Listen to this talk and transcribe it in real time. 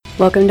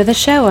Welcome to the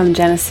show. I'm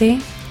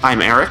Genesee.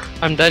 I'm Eric.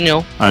 I'm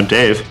Daniel. I'm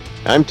Dave.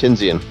 I'm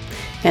Tinsian.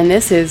 And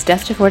this is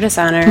Death Before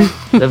Dishonor.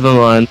 Never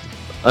mind.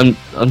 I'm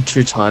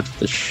too tired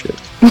for this shit.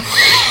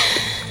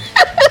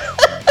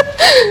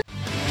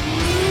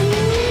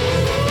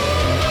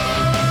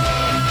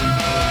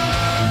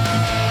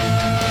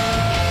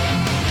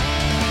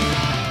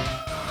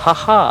 Ha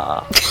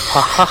ha.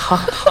 Ha ha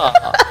ha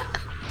ha.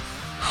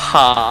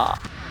 Ha.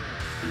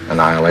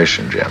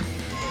 Annihilation, Jim.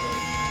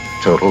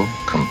 Total,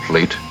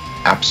 complete,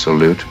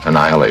 absolute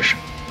annihilation.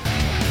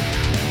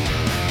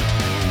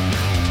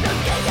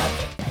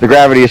 The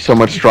gravity is so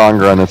much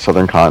stronger on the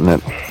southern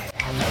continent.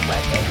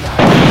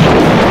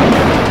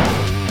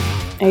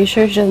 Are you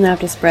sure she doesn't have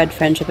to spread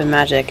friendship and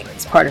magic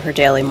as part of her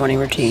daily morning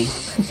routine?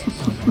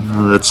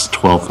 That's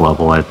 12th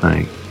level, I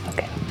think.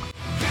 Okay.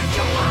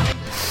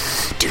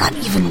 Do not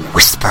even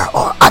whisper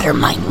or utter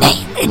my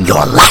name in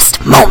your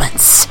last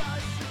moments.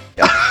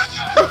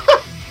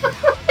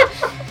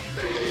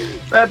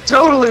 That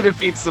totally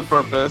defeats the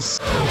purpose.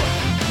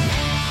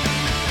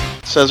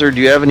 Cesar,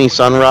 do you have any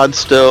sun rods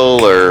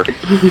still, or...?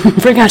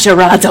 Bring out your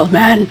rods, old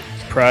man.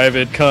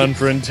 Private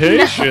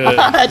confrontation.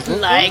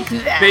 Like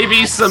that.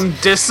 Maybe some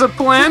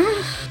discipline?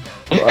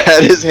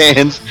 Had his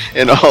hands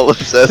in all of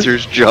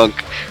Cesar's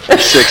junk for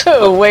 6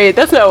 Oh, wait,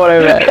 that's not what I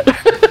meant.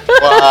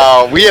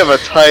 Wow, we have a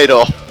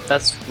title.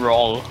 That's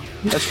wrong.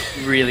 That's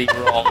really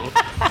wrong.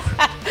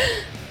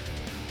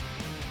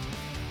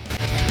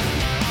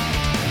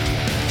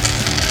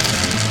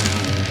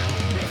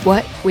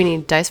 What? We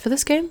need dice for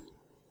this game?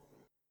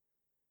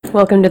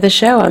 Welcome to the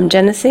show. I'm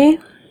Genesee.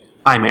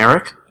 I'm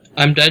Eric.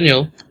 I'm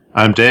Daniel.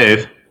 I'm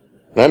Dave.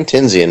 I'm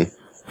Tinsian.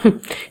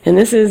 And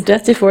this is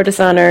Death Before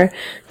Dishonor.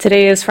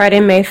 Today is Friday,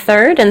 May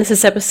 3rd, and this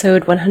is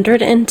episode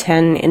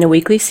 110 in a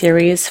weekly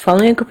series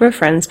following a group of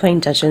friends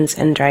playing Dungeons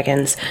 &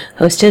 Dragons,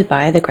 hosted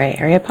by the Grey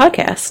Area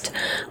Podcast.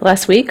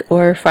 Last week,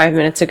 or 5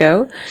 minutes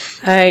ago,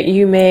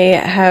 you may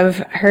have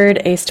heard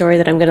a story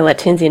that I'm going to let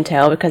Tinsian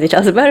tell because he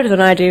tells it better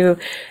than I do,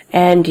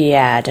 and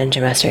yeah,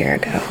 Dungeon Master, here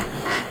we go.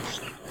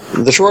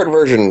 The short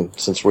version,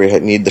 since we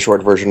need the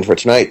short version for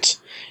tonight.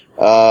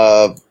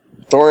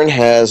 Thorn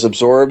has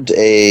absorbed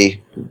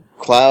a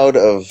cloud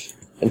of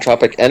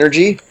entropic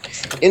energy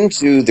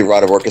into the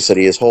Rod of Orcus that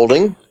he is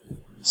holding.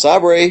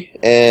 Sabre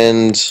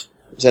and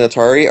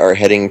Xanatari are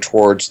heading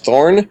towards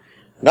Thorn,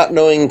 not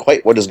knowing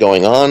quite what is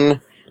going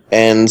on,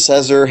 and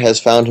Cesar has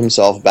found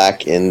himself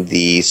back in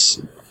the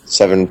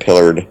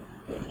seven-pillared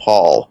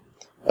hall,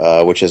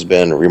 which has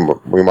been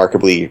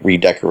remarkably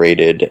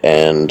redecorated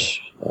and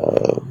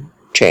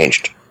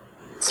changed.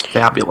 It's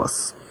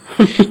fabulous.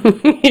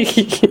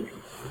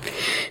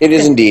 It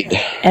is indeed.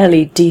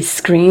 LED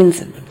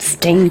screens and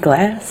stained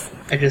glass.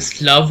 I just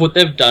love what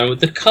they've done with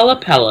the color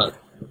palette.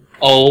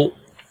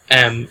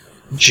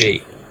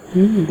 OMG.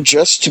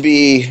 Just to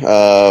be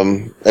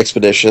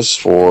expeditious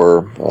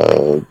for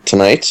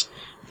tonight,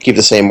 keep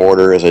the same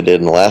order as I did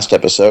in the last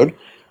episode.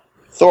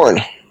 Thorn,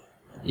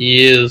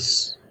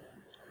 Yes.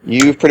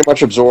 you've pretty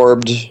much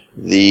absorbed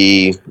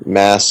the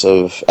mass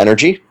of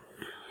energy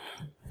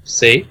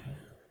See?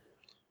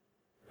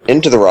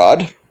 into the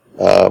rod.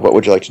 What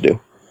would you like to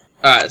do?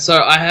 Alright,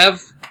 so I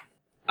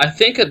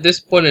think at this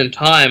point in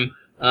time,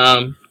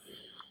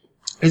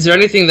 is there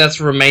anything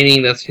that's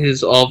remaining that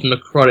is of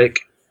necrotic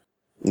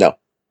No.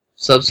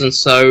 substance?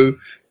 So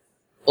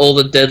all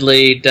the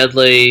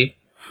deadly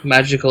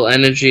magical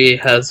energy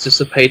has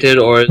dissipated,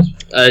 or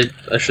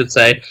I should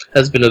say,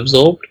 has been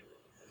absorbed?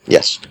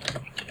 Yes.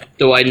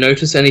 Do I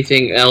notice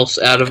anything else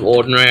out of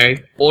ordinary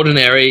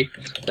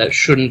that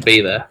shouldn't be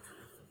there?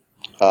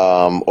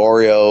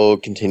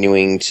 Oreo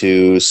continuing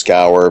to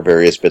scour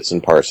various bits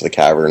and parts of the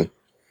cavern.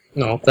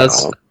 No,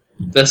 that's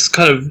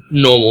kind of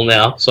normal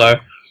now, so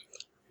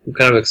we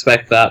kind of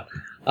expect that.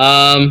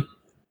 I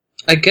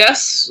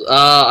guess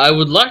I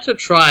would like to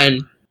try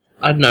and,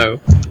 I don't know,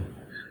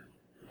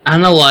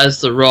 analyze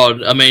the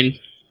rod. I mean,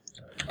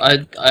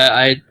 I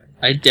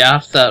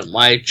doubt that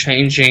my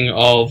changing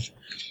of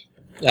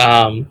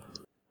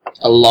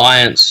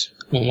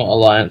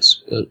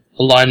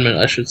alignment,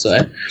 I should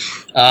say,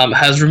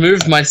 has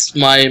removed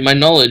my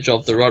knowledge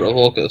of the Rod of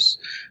Orcus.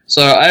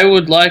 So I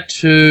would like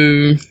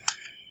to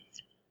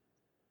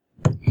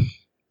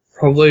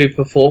probably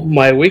perform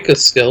my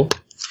weakest skill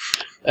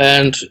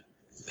and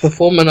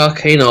perform an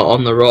Arcana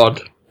on the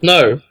rod.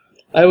 No,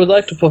 I would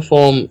like to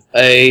perform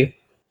a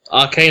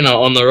Arcana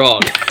on the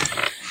rod.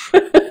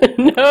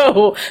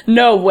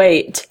 No,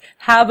 wait.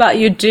 How about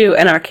you do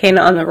an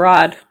Arcana on the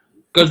rod?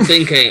 Good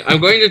thinking. I'm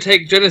going to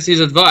take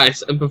Genesee's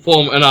advice and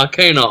perform an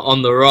Arcana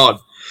on the rod.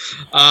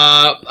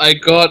 I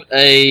got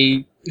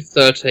a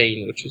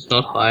 13, which is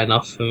not high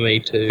enough for me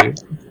to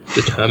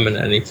determine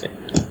anything.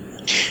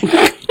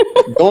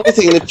 The only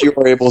thing that you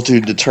are able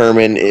to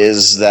determine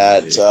is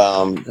that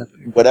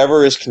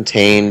whatever is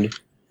contained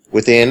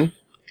within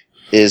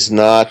is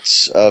not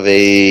of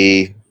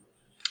a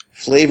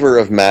flavor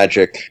of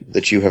magic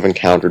that you have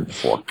encountered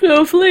before.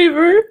 No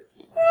flavor.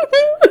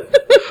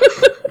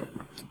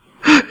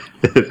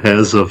 It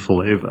has a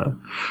flavor.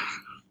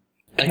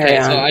 Okay,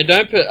 so I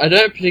don't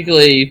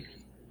particularly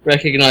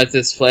recognize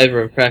this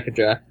flavor of Cracker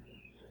Jack.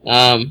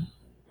 I've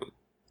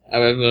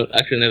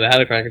actually never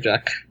had a Cracker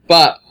Jack,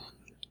 but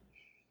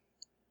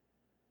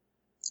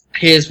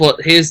here's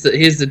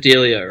the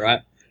dealio,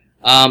 right?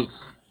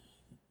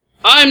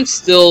 I'm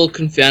still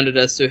confounded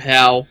as to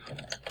how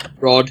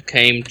Rod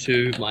came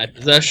to my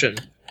possession.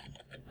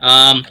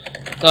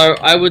 So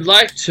I would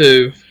like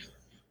to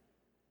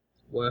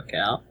work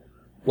out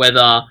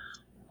whether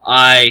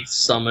I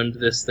summoned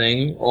this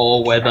thing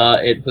or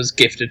whether it was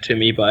gifted to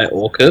me by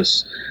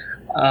Orcus.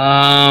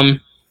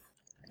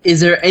 Is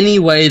there any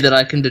way that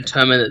I can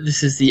determine that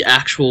this is the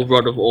actual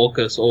Rod of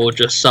Orcus or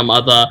just some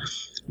other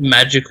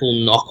magical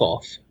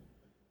knockoff?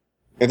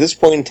 At this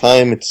point in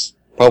time, it's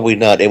probably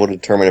not able to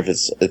determine if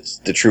it's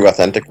the true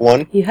authentic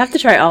one. You have to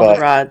try all the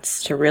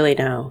rods to really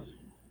know.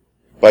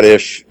 But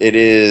if it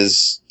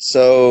is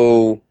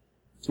so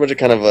much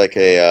kind of like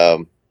a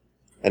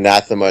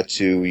anathema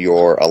to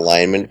your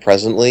alignment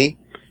presently,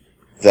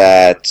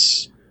 that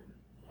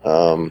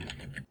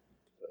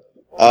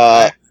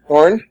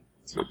Thorn,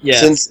 yeah.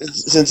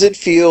 Since it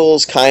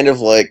feels kind of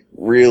like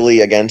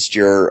really against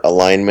your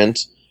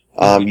alignment,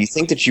 you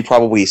think that you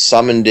probably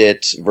summoned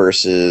it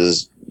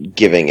versus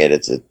giving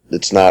it.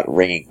 It's not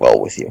ringing well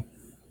with you.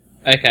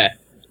 Okay.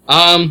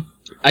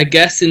 I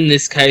guess in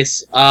this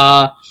case,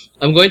 I'm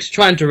going to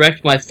try and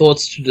direct my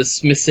thoughts to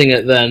dismissing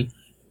it then,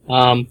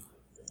 and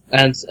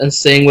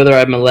seeing whether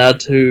I'm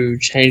allowed to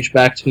change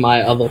back to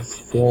my other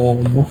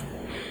form.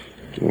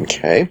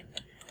 Okay.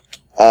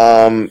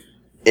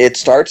 It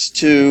starts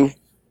to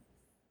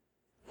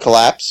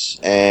collapse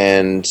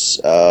and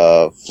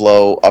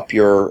flow up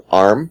your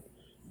arm,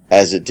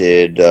 as it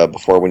did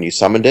before when you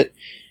summoned it.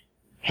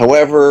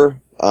 However,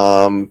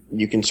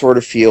 you can sort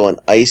of feel an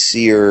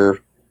icier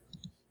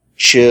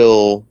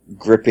chill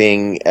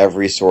gripping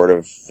every sort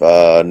of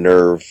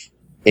nerve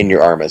in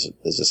your arm as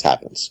this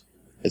happens.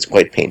 It's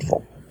quite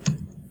painful.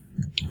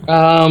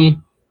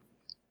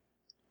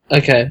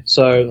 Okay,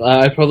 so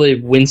I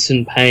probably wince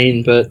in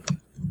pain, but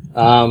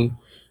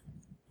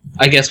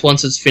I guess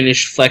once it's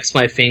finished, flex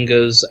my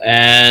fingers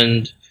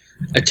and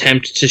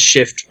attempt to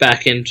shift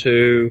back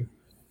into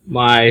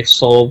my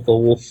Soul of the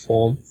Wolf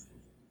form.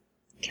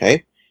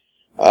 Okay.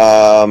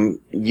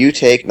 You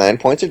take 9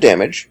 points of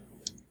damage.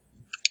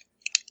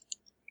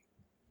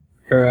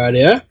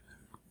 Rightio.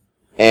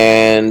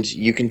 And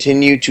you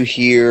continue to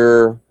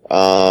hear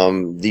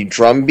the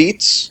drum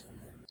beats.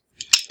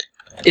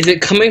 Is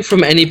it coming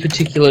from any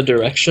particular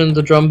direction,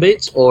 the drum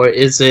beats, or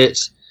is it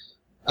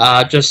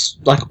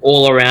just like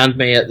all around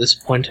me at this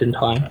point in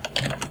time?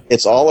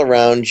 It's all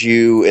around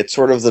you. It's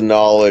sort of the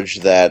knowledge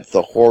that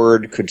the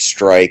horde could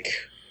strike.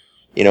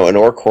 You know, an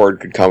orc horde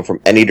could come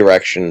from any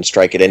direction and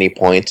strike at any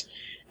point,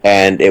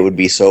 and it would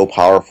be so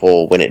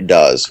powerful when it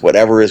does.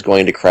 Whatever is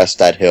going to crest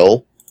that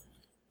hill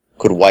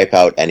could wipe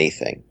out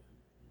anything.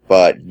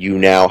 But you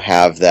now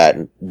have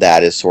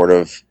that is sort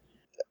of,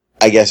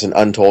 I guess, an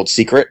untold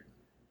secret,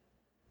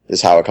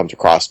 is how it comes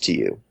across to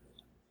you.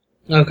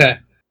 Okay.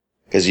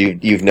 Because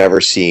you've never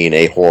seen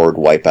a horde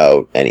wipe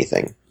out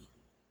anything.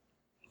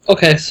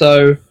 Okay,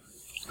 so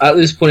at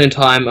this point in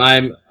time,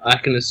 I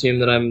can assume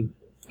that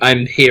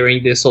I'm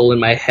hearing this all in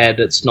my head.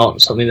 It's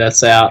not something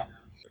that's out.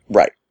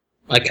 Right.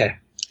 Okay.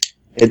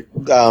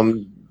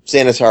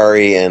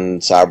 Xanatari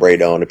and Sabre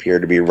don't appear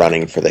to be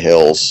running for the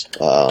hills,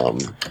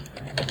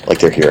 like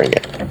they're hearing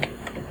it.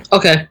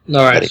 Okay,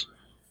 alright.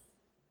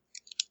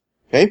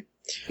 Okay?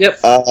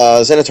 Yep.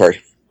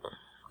 Xanatari.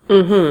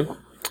 Mm-hmm.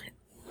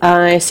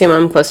 I assume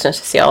I'm close enough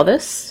to see all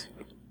this?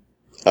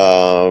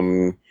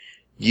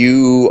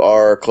 You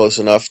are close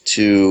enough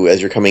to,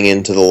 as you're coming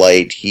into the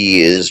light,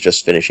 he is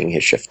just finishing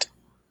his shift.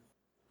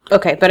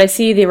 Okay, but I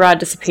see the rod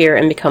disappear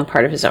and become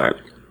part of his arm.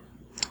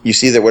 You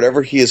see that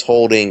whatever he is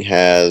holding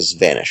has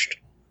vanished.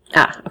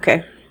 Ah,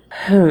 okay.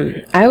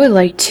 I would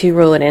like to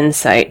roll an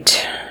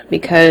insight,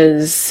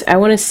 because I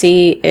want to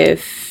see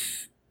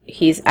if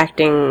he's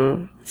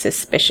acting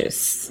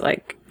suspicious.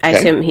 Like, I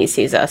assume he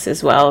sees us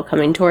as well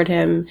coming toward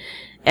him,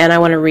 and I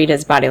want to read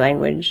his body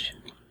language.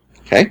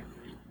 Okay.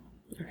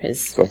 Or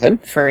his Go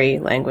ahead. furry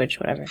language,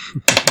 whatever.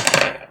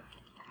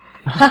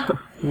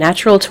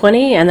 Natural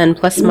 20, and then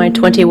plus my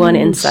 21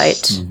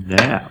 insight.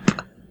 Yeah.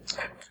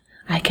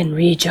 I can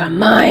read your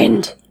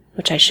mind,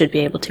 which I should be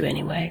able to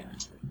anyway.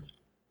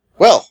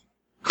 Well,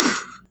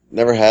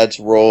 never had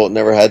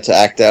to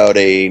act out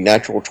a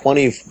natural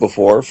 20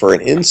 before for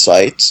an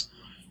insight.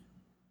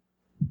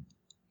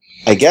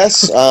 I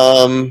guess,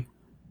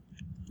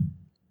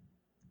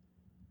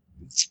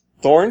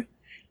 Thorn,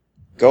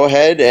 go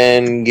ahead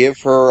and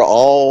give her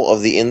all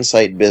of the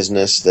insight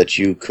business that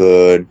you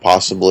could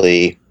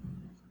possibly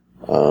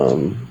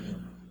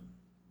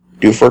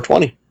do for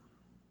 20.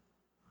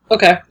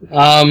 Okay.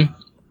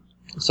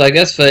 So I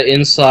guess for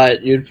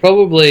insight, you'd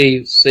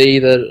probably see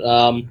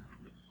that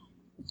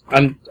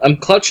I'm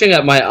clutching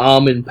at my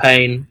arm in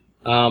pain.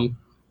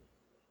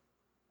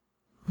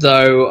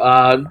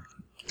 Though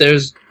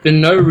there's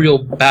been no real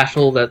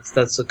battle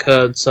that's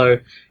occurred, so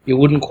you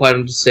wouldn't quite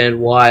understand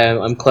why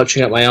I'm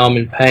clutching at my arm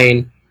in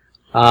pain.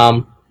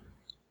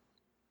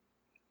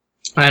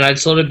 and I'd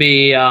sort of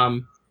be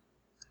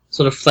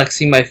sort of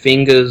flexing my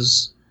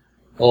fingers,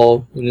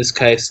 or in this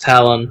case,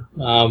 talon,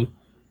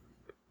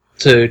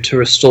 to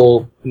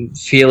restore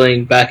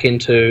feeling back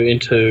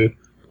into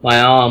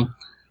my arm.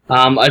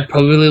 I'd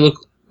probably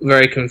look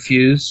very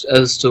confused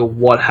as to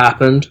what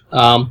happened,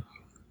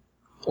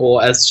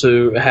 or as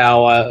to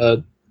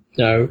how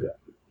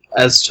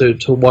as to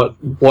what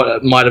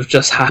might have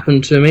just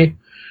happened to me.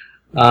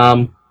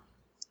 I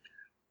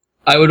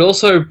would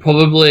also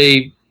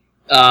probably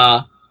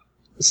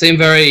seem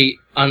very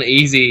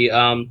uneasy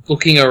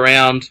looking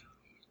around,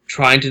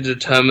 trying to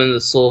determine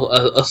a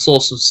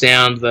source of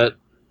sound that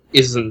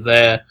isn't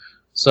there.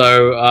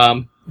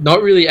 So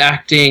not really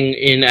acting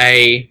in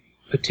a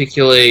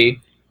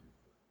particularly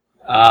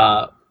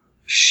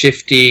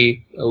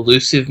shifty,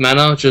 elusive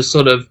manner, just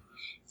sort of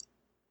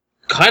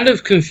kind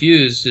of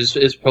confused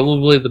is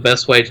probably the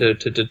best way to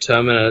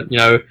determine it.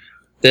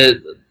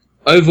 That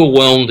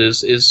overwhelmed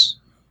is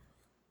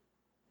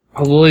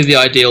probably the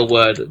ideal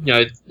word.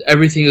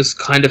 Everything has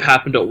kind of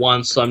happened at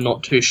once, so I'm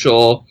not too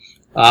sure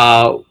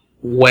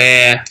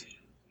where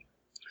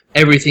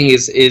everything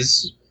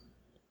is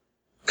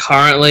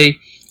currently.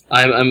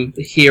 I'm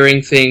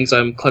hearing things,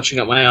 I'm clutching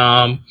at my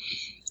arm.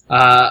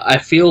 I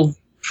feel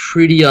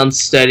pretty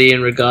unsteady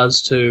in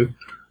regards to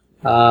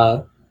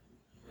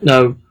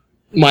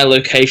my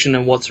location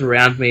and what's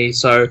around me,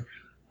 so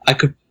I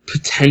could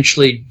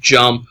potentially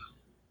jump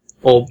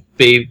or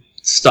be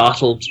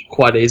startled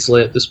quite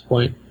easily at this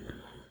point.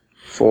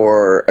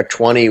 For a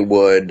 20,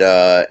 would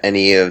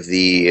any of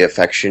the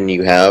affection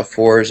you have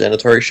for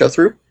Xanatori show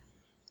through?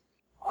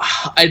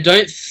 I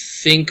don't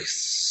think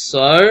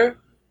so.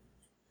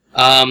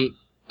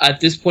 At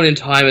this point in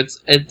time,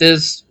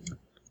 there's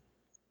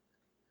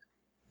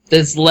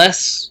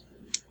less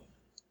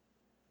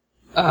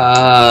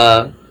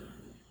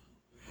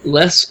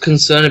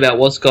concern about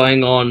what's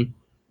going on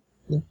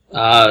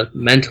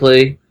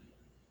mentally.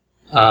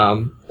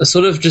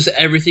 Sort of just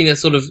everything that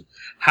sort of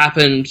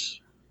happened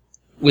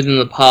within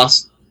the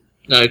past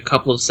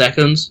couple of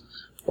seconds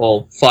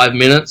or 5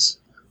 minutes,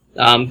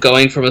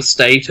 going from a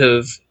state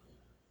of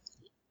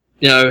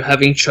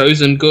having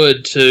chosen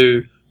good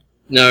to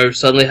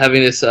suddenly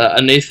having this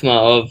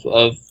anathema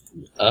of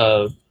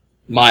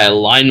my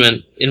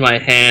alignment in my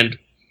hand,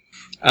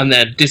 and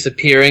then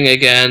disappearing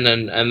again,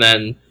 and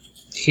then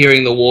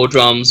hearing the war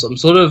drums. I'm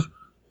sort of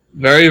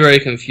very, very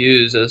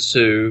confused as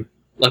to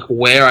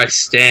where I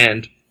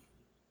stand.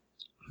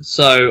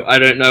 So I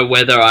don't know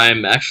whether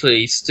I'm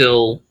actually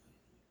still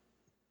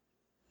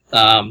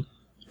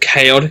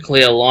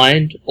chaotically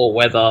aligned, or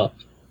whether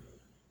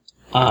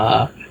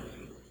I'm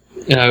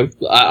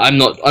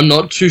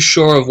not too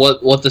sure of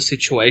what the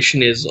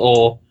situation is,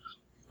 or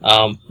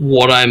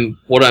what I'm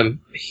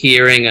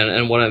hearing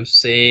and what I'm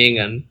seeing,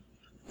 and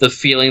the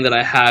feeling that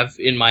I have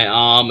in my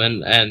arm,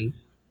 and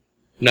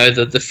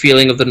the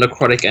feeling of the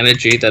necrotic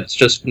energy that's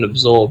just been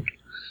absorbed.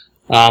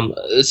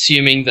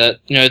 Assuming that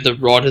the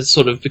rod has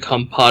sort of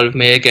become part of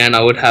me again,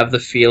 I would have the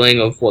feeling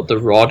of what the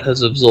rod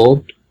has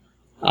absorbed.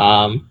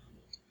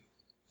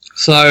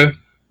 So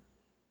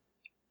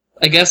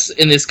I guess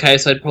in this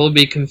case I'd probably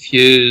be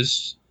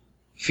confused,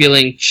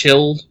 feeling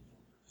chilled.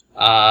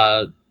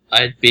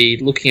 I'd be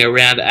looking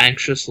around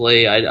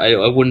anxiously.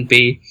 I wouldn't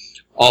be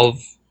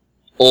of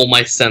all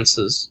my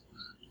senses.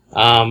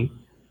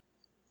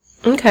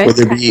 Okay.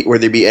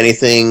 Would there be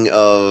anything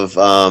of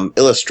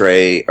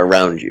Illustre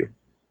around you?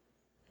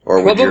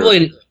 Or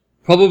probably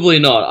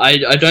not.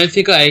 I don't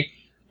think I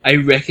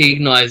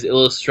recognize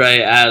Illustre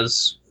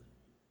as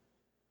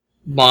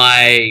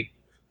my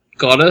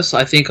goddess.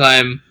 I think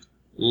I'm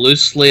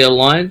loosely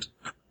aligned.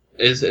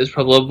 Is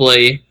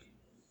probably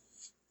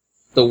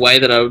the way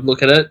that I would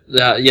look at it.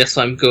 Yes,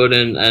 I'm good,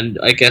 and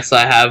I guess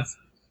I have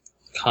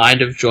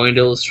kind of joined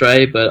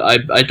Illustre, but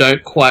I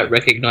don't quite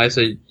recognize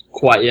it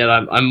quite yet.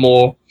 I'm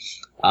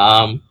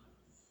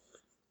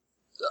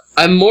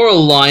more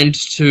aligned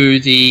to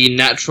the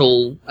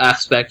natural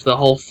aspect, the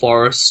whole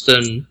forest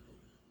and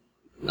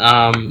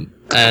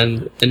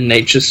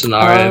nature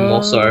scenario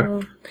more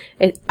so.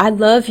 I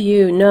love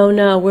you.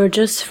 No, we're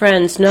just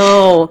friends.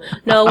 No,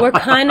 we're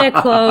kind of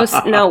close.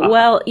 No,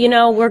 well,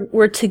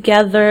 we're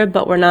together,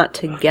 but we're not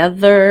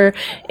together,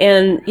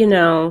 and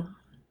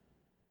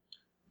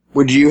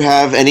Would you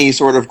have any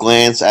sort of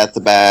glance at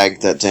the bag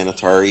that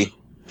Xanatari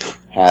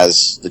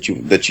has, that you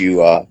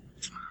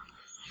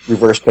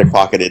reverse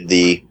pickpocketed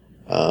the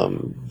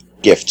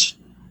gift?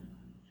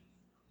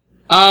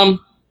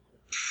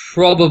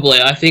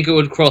 Probably. I think it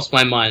would cross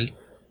my mind.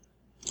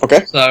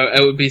 Okay. So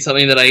it would be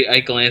something that I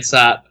glance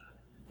at,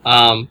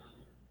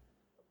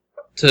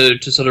 to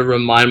sort of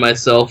remind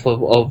myself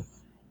of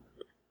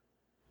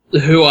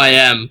who I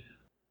am.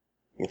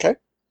 Okay.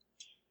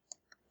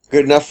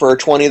 Good enough for a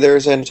 20 there,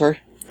 Xanatari?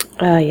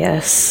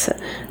 Yes.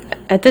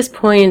 At this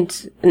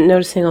point,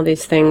 noticing all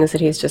these things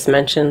that he's just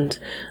mentioned,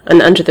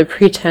 and under the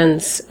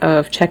pretense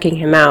of checking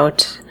him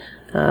out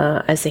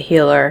as a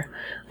healer,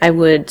 I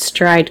would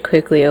stride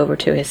quickly over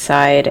to his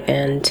side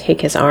and take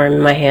his arm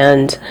in my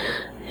hand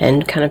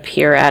and kind of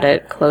peer at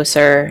it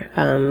closer,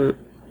 while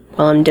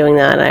while I'm doing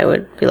that, I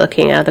would be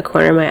looking out of the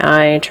corner of my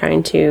eye,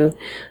 trying to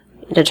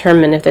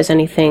determine if there's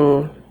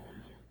anything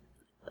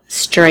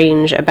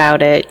strange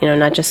about it,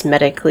 not just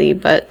medically,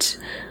 but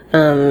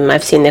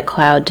I've seen the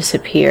cloud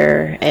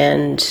disappear,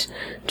 and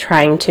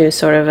trying to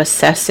sort of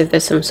assess if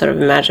there's some sort of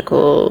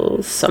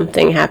magical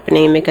something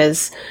happening,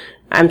 because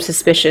I'm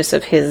suspicious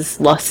of his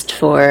lust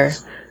for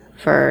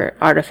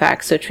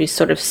artifacts, which we've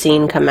sort of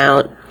seen come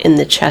out in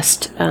the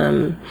chest,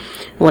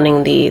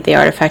 wanting the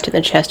artifact in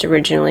the chest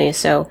originally.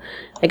 So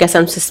I guess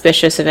I'm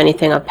suspicious of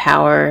anything of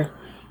power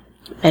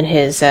and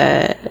his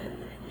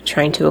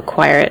trying to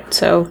acquire it.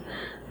 So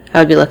I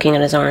would be looking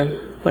at his arm.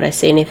 Would I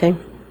see anything?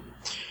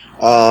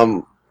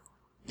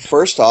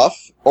 First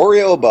off,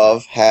 Oreo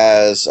above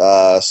has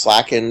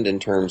slackened in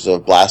terms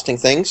of blasting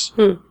things.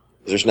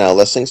 There's now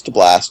less things to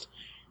blast.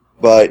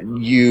 But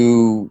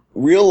you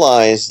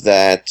realize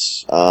that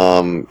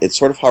it's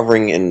sort of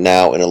hovering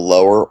now in a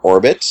lower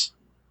orbit,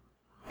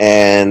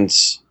 and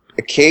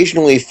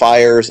occasionally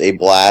fires a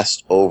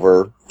blast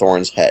over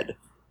Thorn's head.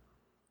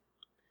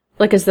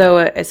 Like as though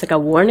it's like a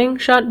warning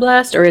shot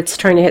blast, or it's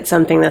trying to hit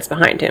something that's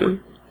behind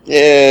him?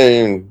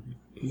 Yeah,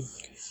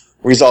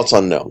 results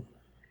unknown.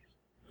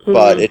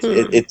 But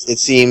it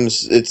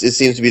seems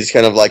to be just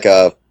kind of like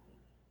a,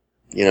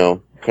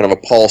 kind of a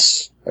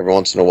pulse every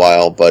once in a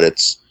while, but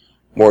it's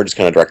more just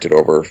kind of directed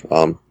over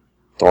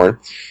Thorn.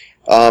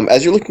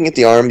 As you're looking at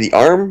the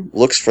arm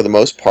looks for the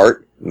most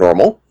part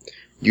normal.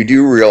 You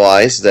do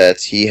realize that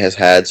he has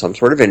had some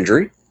sort of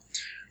injury,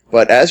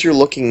 but as you're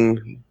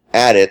looking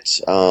at it,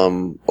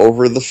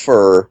 over the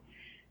fur,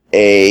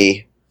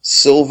 a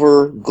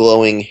silver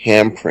glowing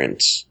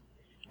handprint,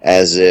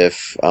 as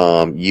if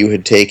you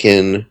had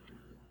taken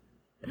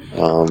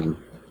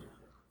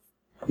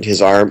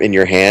his arm in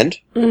your hand,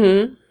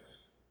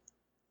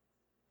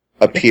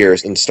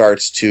 appears and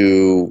starts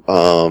to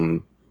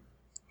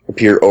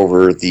appear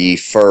over the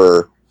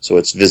fur, so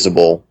it's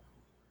visible.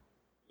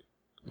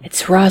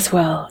 It's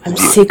Roswell. I'm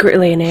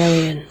secretly an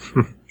alien.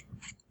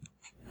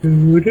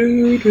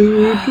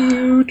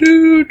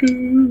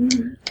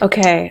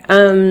 Okay,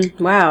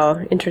 wow,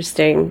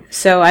 interesting.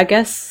 So I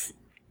guess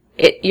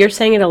you're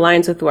saying it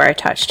aligns with where I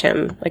touched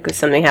him, like there's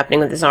something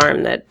happening with his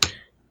arm that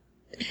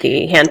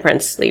the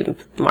handprints leave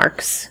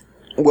marks.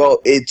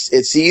 Well,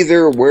 it's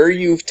either where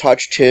you've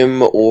touched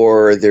him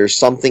or there's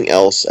something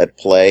else at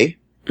play.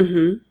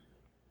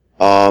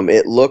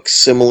 It looks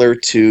similar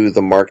to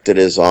the mark that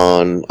is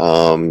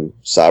on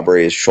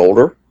Sabre's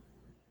shoulder.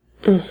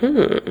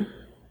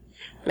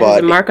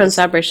 But the mark on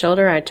Sabre's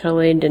shoulder, I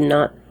totally did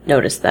not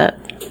notice that.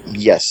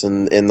 Yes,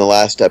 in the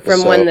last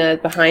episode. From when the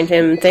behind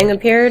him thing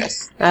appeared?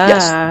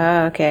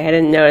 Yes. Okay, I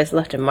didn't notice.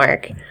 Left a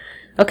mark.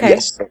 Okay.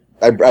 Yes.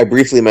 I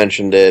briefly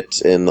mentioned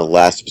it in the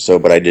last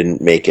episode, but I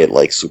didn't make it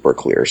super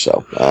clear.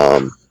 So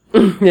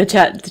the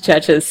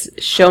chat says,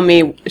 "Show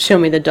me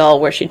the doll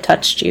where she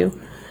touched you."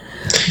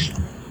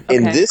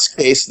 In this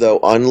case, though,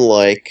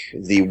 unlike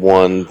the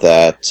one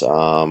that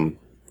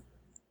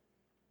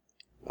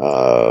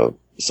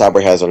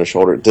Sabre has on his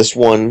shoulder, this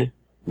one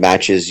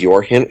matches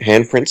your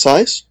handprint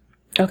size.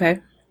 Okay.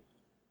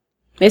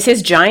 Is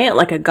his giant,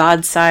 like a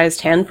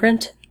god-sized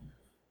handprint?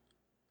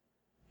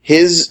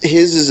 His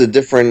is a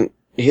different.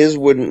 His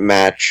wouldn't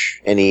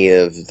match any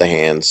of the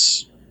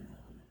hands.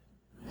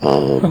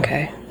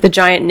 Okay. The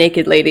giant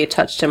naked lady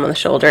touched him on the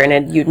shoulder and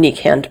a unique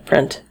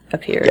handprint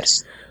appeared.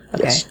 Yes.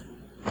 Okay. Yes.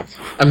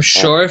 I'm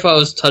sure if I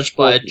was touched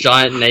by a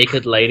giant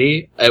naked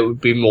lady, it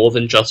would be more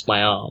than just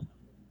my arm.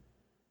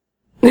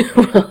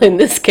 Well, in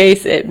this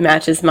case, it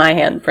matches my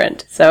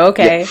handprint. So,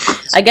 okay. Yeah.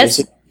 I guess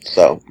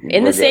so,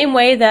 in the same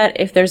way that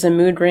if there's a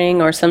mood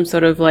ring or some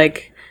sort of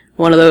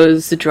one of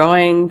those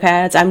drawing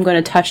pads, I'm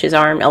going to touch his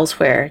arm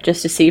elsewhere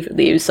just to see if it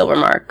leaves silver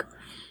mark.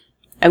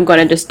 I'm going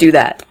to just do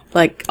that,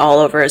 all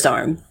over his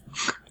arm.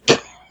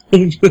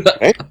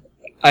 I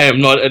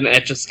am not an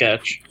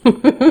Etch-a-Sketch.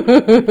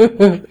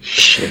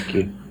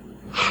 Shaky.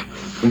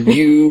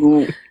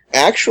 You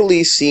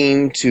actually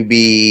seem to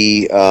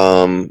be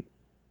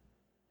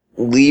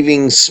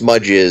leaving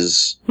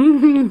smudges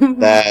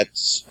that,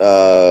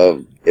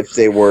 if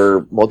they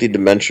were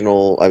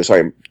multi-dimensional, I'm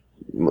sorry,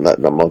 not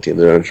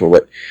multi-dimensional,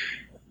 but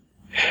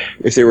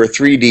if they were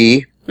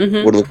 3D,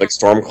 would look like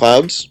storm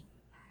clouds.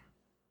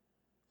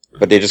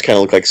 But they just kind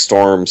of look like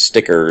storm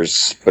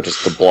stickers, but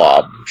just the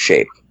blob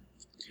shape.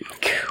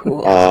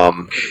 Cool.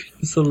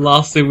 So the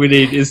last thing we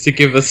need is to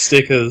give us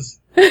stickers.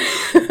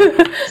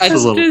 I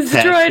just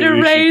destroyed a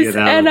race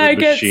and I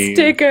get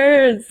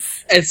stickers.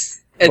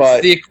 It's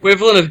the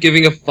equivalent of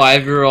giving a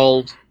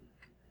 5-year-old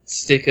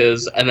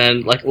stickers and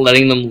then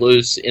letting them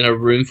loose in a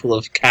room full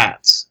of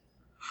cats.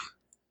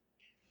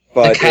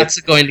 But the cats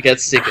are going to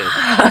get stickers.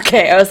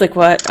 Okay, I was like,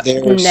 what?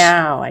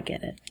 Now I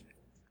get it.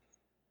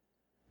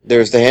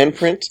 There's the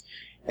handprint,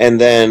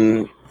 and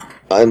then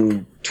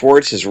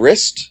towards his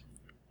wrist,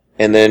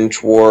 and then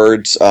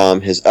towards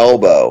his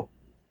elbow,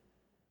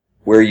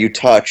 where you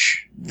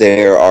touch,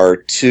 there are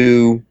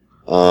two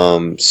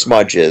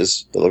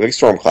smudges that look like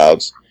storm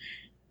clouds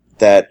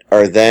that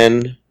are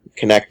then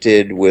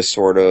connected with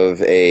sort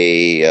of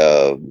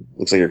a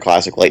looks like your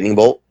classic lightning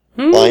bolt.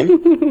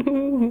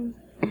 line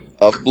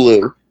of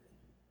blue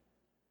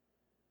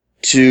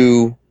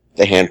to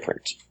the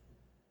handprint.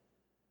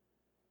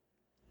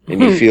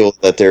 And you feel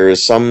that there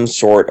is some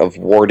sort of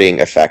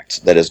warding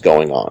effect that is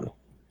going on.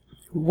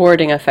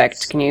 Warding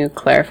effect. Can you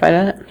clarify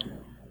that?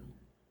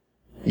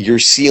 You're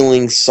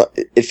sealing...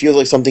 it feels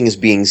like something is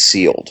being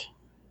sealed.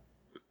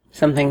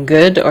 Something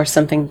good or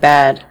something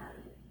bad?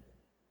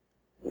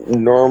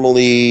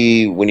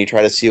 Normally, when you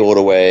try to seal it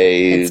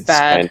away... It's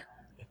bad.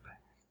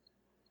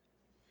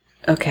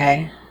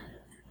 Okay.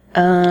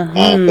 But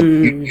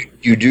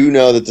you do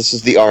know that this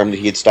is the arm that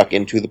he had stuck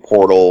into the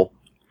portal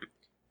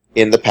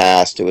in the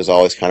past. It was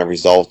always kind of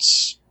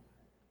results.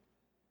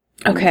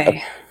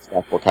 Okay.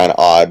 Stuff were kind of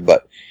odd,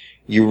 but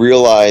you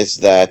realize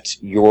that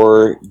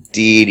your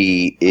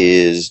deity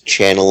is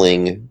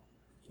channeling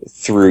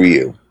through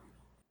you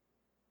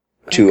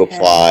to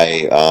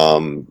apply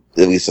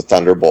at least the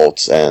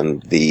thunderbolts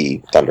and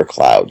the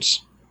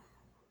thunderclouds.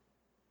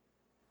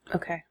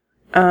 Okay.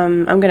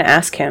 I'm gonna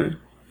ask him,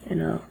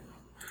 I'm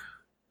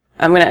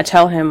gonna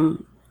tell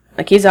him,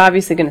 like, he's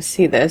obviously gonna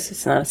see this,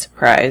 it's not a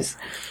surprise.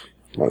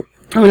 Right.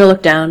 I'm gonna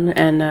look down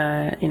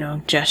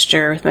and,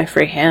 gesture with my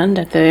free hand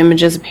at the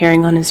images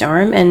appearing on his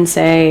arm and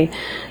say,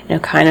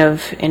 kind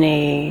of in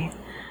a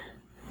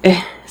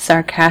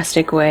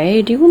sarcastic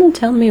way, do you want to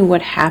tell me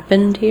what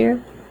happened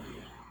here?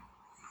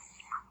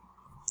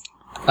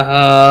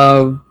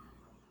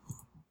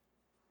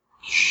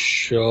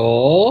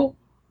 Sure.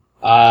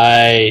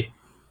 I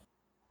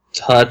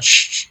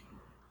touched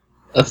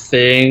a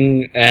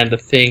thing, and a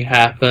thing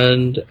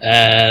happened,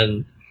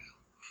 and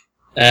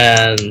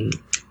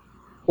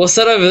what's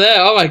that over there?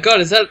 Oh my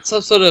god, is that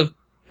some sort of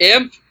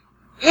imp?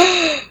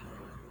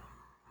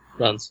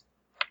 Runs.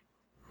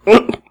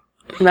 I'm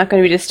not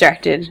going to be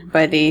distracted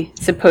by the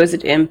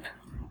supposed imp.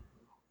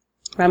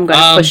 I'm going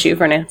to push you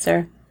for an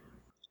answer.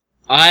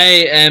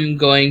 I'm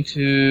going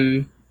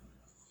to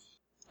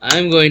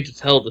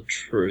tell the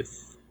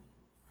truth.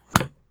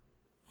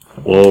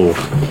 Whoa.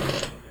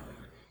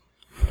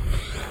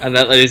 And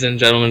that, ladies and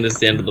gentlemen, is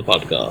the end of the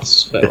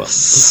podcast. Farewell.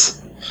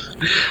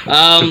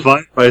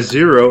 Divide by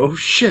 0. Oh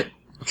shit.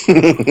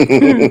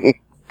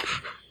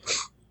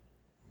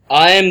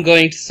 I am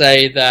going to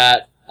say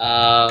that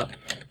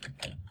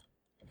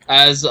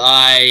as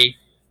I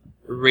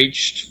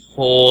reached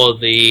for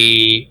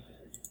the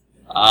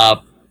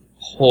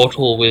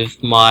portal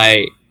with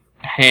my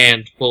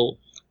hand, well,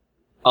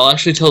 I'll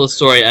actually tell the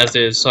story as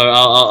is. So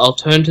I'll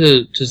turn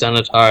to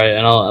Xanatari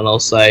and I'll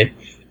say,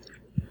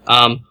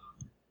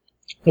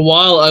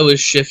 while I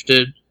was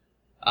shifted,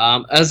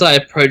 as I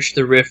approached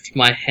the rift,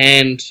 my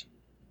hand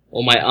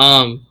or my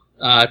arm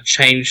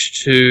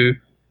changed to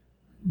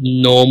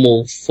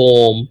normal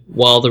form,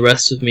 while the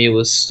rest of me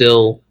was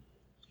still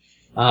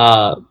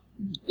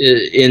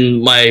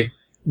in my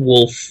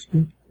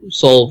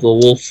soul of the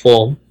wolf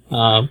form,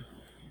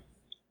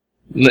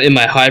 in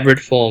my hybrid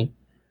form.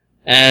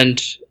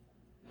 And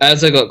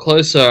as I got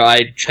closer,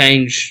 I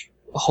changed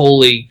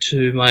wholly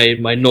to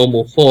my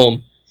normal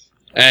form,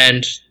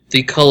 and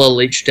the color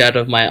leached out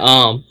of my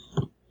arm.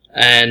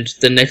 And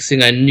the next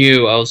thing I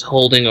knew, I was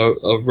holding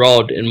a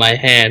rod in my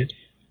hand.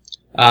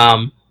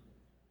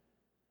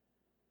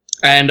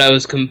 And I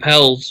was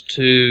compelled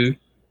to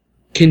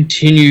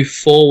continue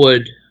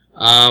forward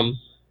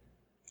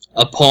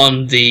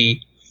upon the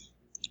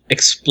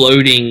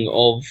exploding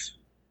of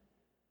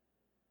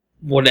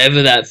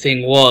whatever that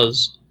thing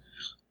was.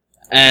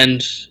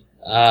 And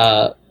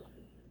the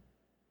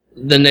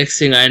next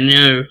thing I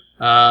knew,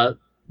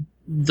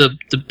 the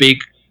big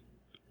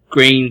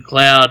green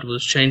cloud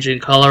was changing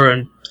color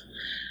and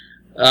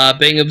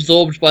being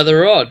absorbed by the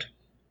rod.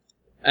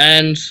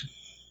 And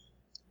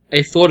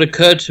a thought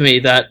occurred to me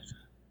that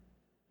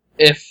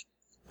if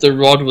the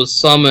rod was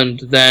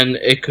summoned, then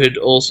it could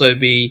also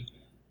be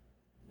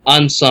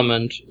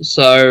unsummoned.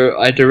 So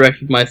I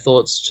directed my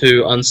thoughts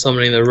to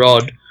unsummoning the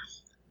rod,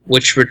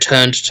 which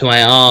returned to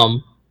my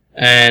arm,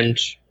 and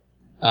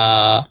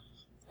I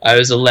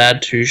was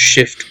allowed to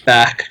shift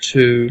back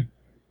to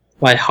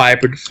my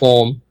hybrid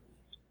form.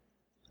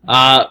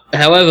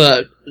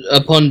 However,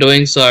 upon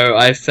doing so,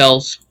 I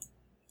felt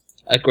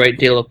a great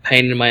deal of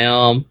pain in my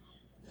arm,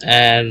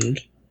 and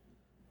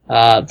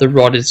the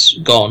rod is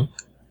gone.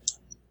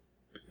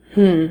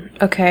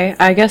 Okay.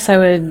 I guess I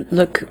would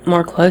look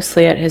more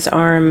closely at his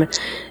arm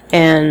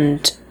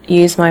and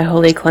use my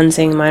Holy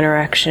Cleansing minor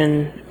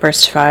action,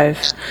 Burst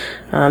 5.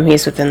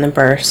 He's within the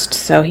burst,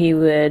 so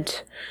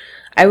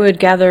I would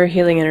gather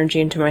healing energy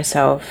into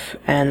myself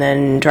and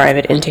then drive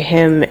it into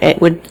him.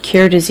 It would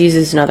cure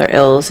diseases and other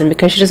ills, and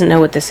because she doesn't know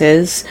what this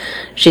is,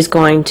 she's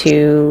going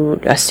to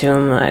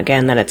assume,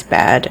 again, that it's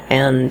bad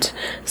and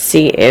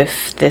see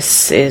if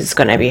this is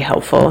going to be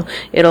helpful.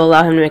 It'll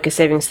allow him to make a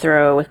savings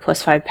throw with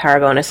 +5 power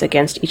bonus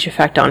against each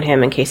effect on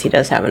him in case he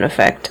does have an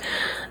effect.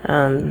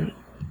 And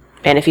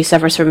if he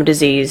suffers from a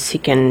disease, he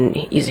can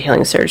use a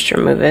healing surge to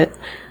remove it.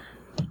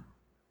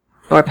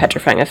 Or a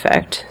petrifying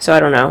effect. So I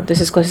don't know. This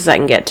is as close as I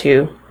can get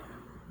to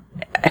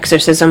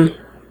exorcism.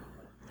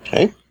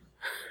 Okay.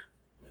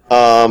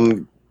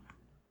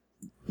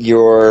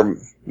 Your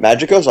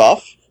magic goes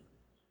off,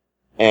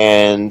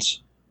 and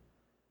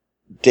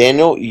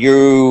Daniel,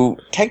 you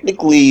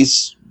technically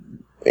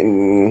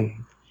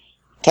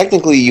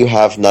you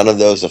have none of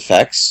those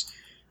effects,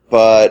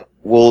 but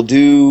we'll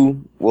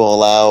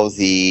allow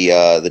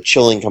the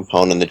chilling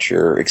component that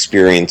you're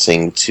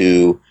experiencing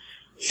to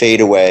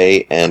fade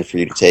away, and for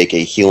you to take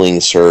a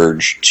healing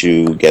surge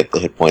to get the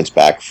hit points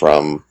back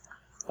from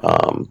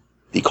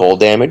the cold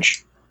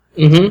damage.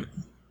 Mm-hmm.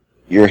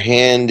 Your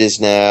hand is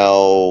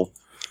now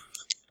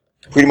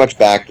pretty much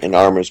back, and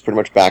armor is pretty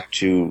much back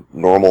to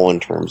normal in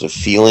terms of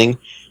feeling,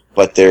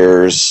 but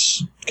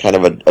there's kind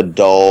of a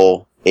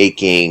dull,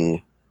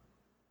 aching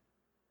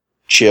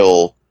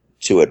chill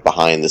to it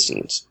behind the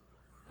scenes.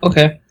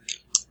 Okay.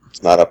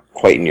 It's not up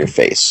quite in your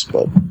face,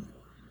 but...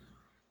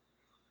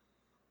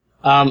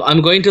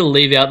 I'm going to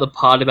leave out the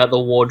part about the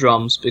war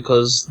drums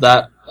because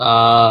that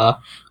I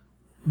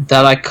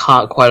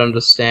can't quite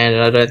understand,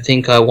 and I don't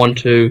think I want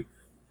to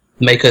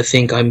make her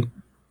think I'm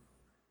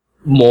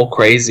more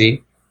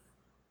crazy.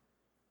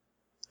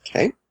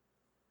 Okay.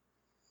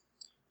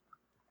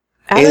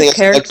 Out of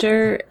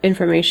character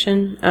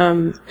information,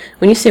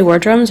 when you say war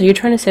drums, are you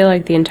trying to say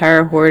like the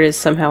entire horde is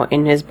somehow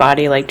in his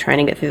body, like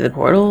trying to get through the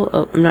portal?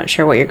 Oh, I'm not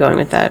sure what you're going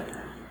with that.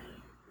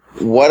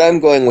 What I'm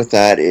going with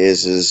that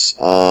is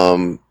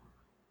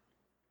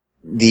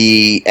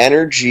the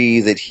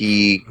energy that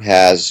he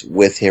has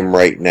with him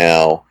right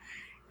now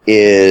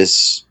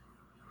is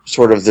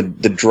sort of the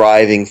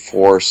driving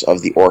force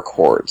of the orc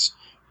hordes.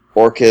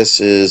 Orcus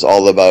is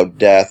all about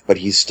death, but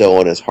he's still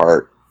in his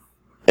heart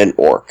an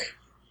orc.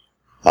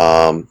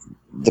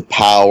 The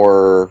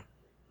power,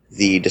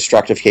 the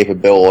destructive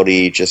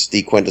capability, just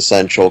the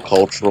quintessential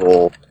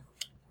cultural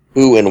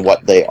who and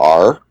what they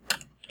are,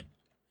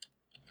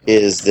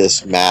 is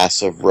this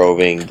massive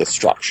roving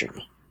destruction.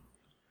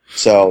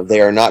 So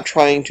they are not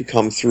trying to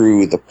come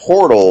through the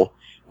portal.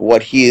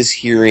 What he is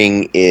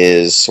hearing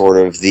is sort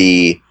of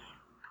the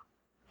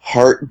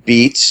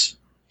heartbeats,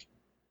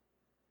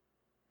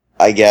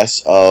 I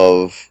guess,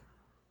 of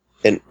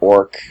an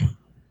orc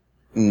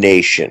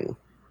nation.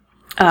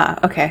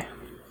 Okay.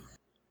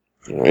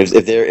 You know,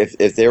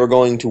 if they were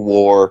going to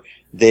war,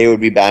 they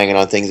would be banging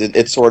on things.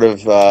 It's sort of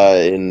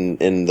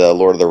in the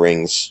Lord of the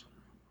Rings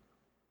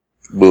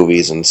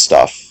movies and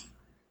stuff.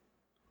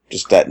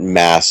 Just that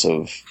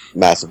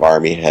massive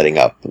army heading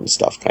up and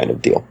stuff kind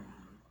of deal.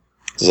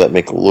 Does that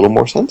make a little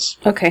more sense?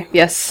 Okay,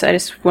 yes. I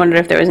just wondered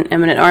if there was an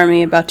imminent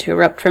army about to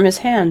erupt from his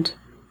hand.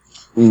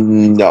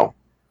 No,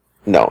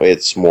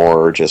 it's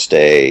more just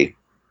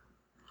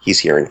he's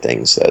hearing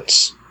things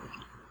that's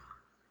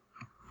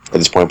at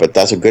this point, but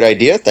that's a good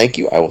idea. Thank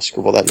you. I will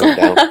scribble that note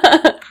down.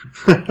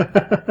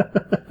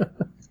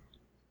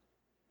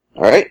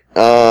 All right.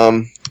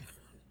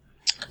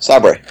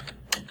 Sabre.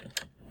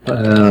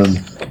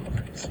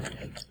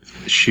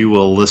 She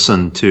will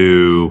listen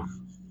to,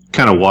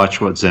 kind of watch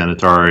what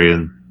Xanatari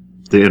and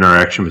the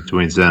interaction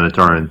between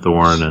Xanatari and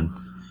Thorn,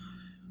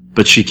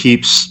 but she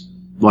keeps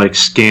like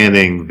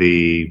scanning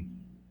the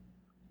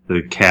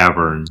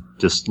cavern,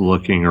 just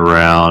looking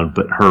around,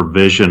 but her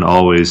vision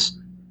always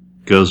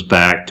goes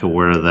back to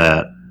where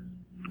that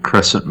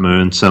crescent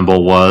moon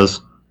symbol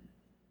was.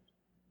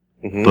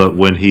 Mm-hmm. But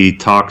when he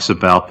talks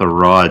about the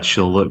rod,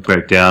 she'll look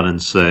back down and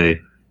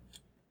say,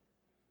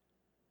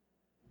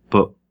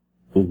 but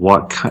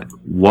what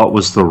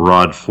was the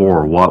rod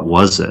for? What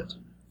was it?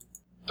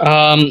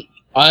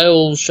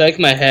 I'll shake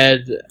my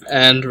head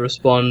and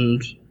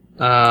respond,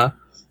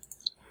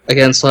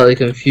 again slightly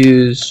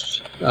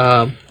confused,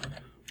 that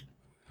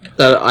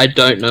I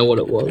don't know what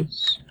it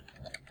was.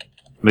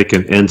 Make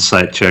an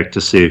insight check to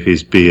see if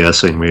he's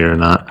BSing me or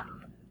not.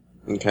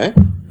 Okay.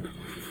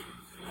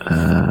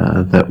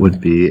 That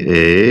would be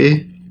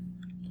a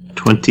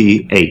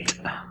 28.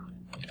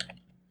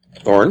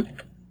 Thorn?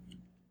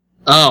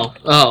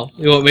 Oh,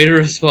 you want me to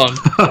respond?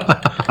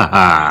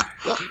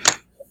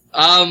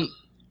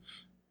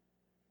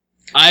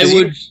 I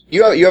would.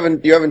 You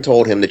haven't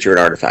told him that you're an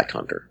artifact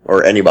hunter,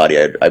 or anybody,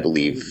 I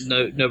believe.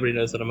 No, nobody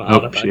knows that I'm an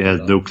nope, artifact she has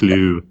hunter. no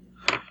clue.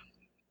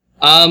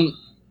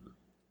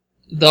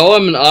 Though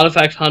I'm an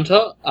artifact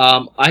hunter,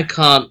 I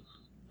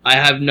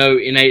have no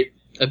innate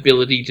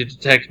ability to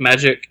detect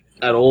magic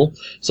at all,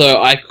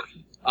 so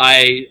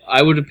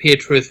I would appear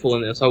truthful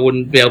in this. I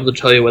wouldn't be able to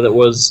tell you whether it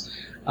was,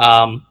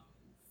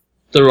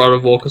 the Rod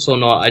of Orcus or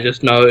not. I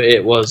just know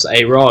it was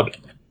a rod.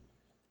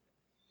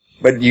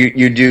 But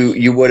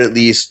you would at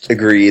least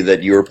agree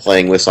that you were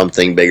playing with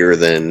something bigger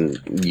than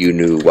you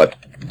knew what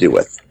to do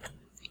with.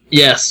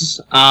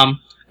 Yes. And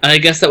I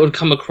guess that would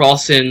come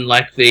across in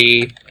like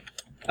the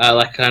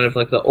kind of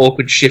like the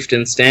awkward shift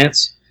in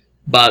stance,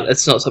 but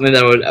it's not something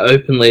that I would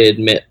openly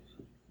admit.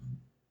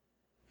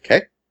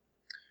 Okay.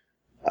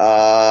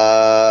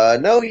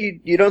 No,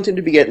 you don't seem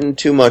to be getting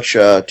too much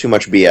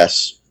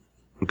BS.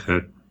 Okay.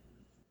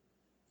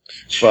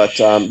 But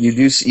you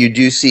do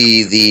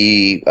see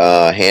the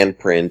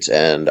handprint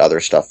and other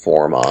stuff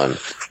form on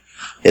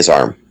his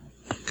arm.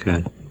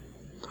 Okay.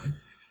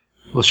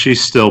 Well,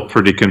 she's still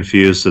pretty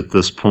confused at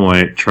this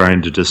point,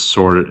 trying to just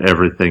sort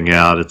everything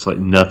out. It's like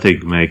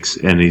nothing makes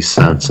any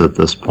sense at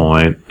this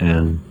point.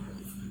 And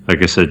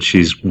like I said,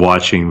 she's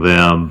watching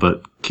them,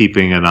 but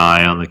keeping an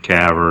eye on the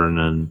cavern.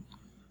 And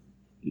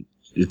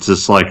it's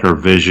just like her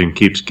vision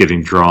keeps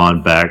getting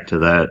drawn back to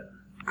that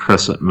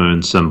crescent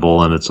moon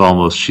symbol. And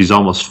she's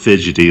almost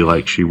fidgety,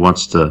 like she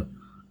wants to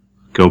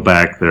go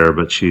back there,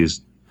 but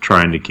she's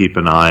trying to keep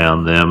an eye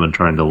on them and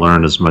trying to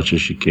learn as much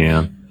as she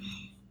can.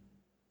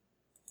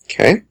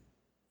 Okay.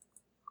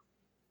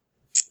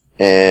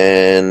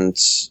 And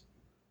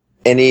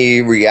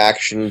any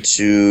reaction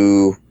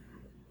to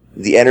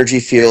the energy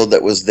field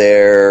that was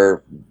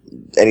there?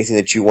 Anything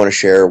that you want to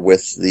share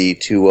with the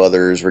two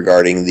others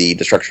regarding the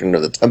destruction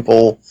of the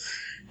temple?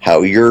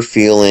 How you're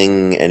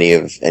feeling? Any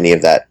of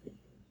that?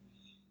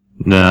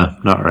 No,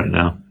 not right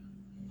now.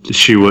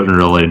 She wouldn't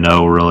really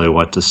know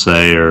what to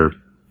say or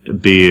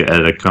be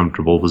at a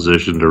comfortable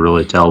position to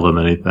really tell them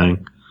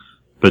anything.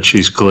 But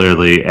she's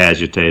clearly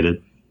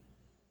agitated.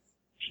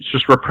 She's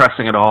just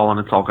repressing it all, and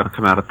it's all going to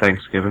come out of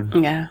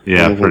Thanksgiving. Yeah.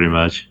 Yeah, pretty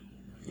much.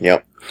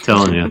 Yep.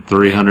 Telling you,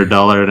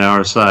 $300 an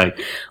hour psych.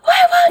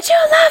 Why won't you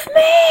love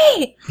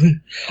me?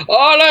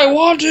 All I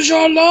want is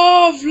your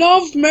love.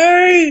 Love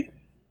me.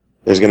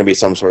 There's going to be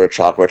some sort of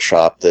chocolate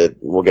shop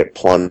that will get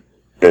plundered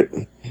as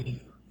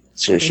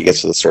soon as she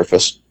gets to the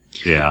surface.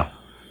 Yeah.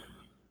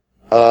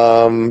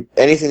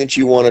 Anything that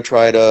you want to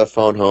try to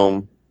phone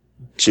home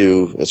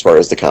to as far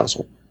as the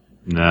council?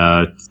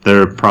 No,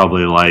 they're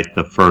probably like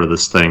the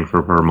furthest thing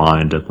from her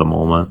mind at the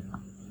moment.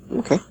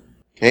 Okay.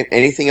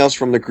 Anything else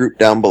from the group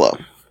down below?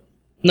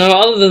 No,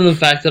 other than the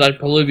fact that I'd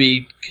probably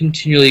be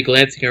continually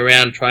glancing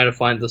around trying to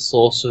find the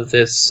source of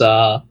this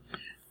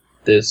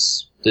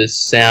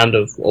sound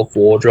of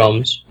war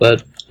drums.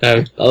 But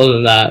other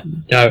than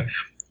that,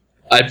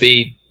 I'd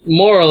be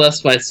more or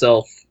less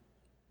myself.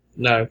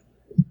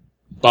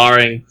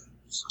 Barring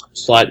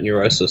slight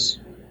neurosis.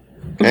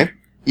 Okay.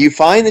 You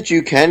find that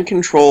you can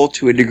control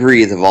to a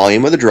degree the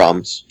volume of the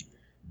drums,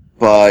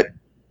 but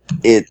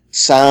it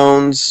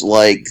sounds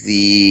like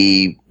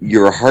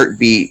your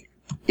heartbeat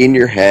in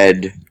your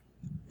head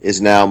is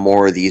now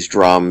more of these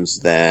drums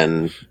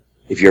than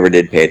if you ever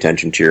did pay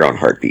attention to your own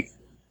heartbeat.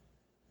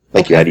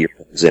 Like you had your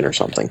earphones in or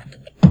something.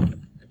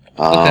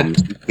 You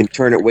can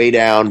turn it way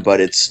down, but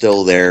it's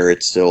still there.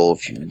 It's still,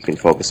 if you can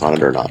focus on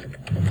it or not.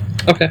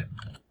 Okay.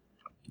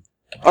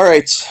 All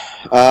right.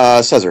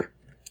 Cesar.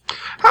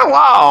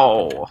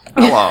 Hello!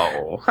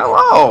 Hello!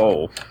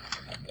 Hello!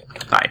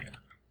 Hi.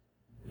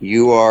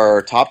 You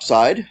are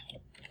topside.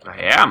 I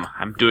am.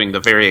 I'm doing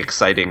the very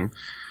exciting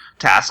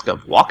task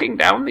of walking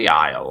down the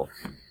aisle.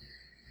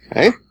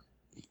 Okay.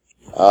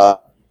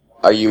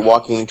 Are you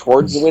walking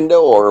towards the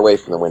window or away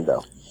from the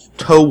window?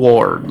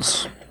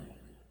 Towards.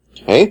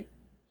 Okay.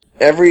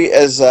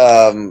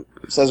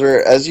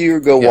 Cesar, as you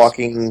go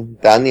walking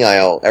down the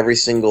aisle, every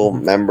single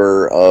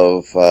member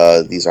of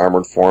these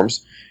armored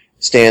forms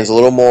stands a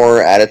little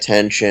more at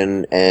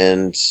attention,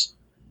 and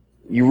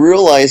you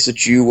realize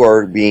that you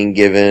are being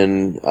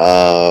given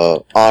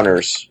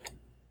honors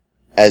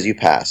as you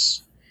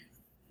pass.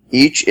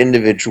 Each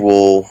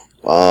individual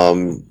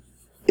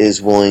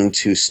is willing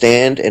to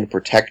stand and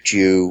protect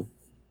you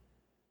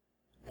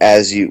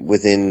as you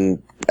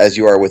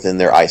are within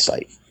their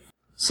eyesight.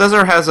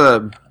 Cesar has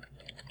an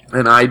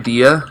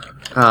idea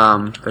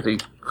that he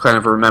kind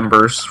of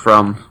remembers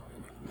from,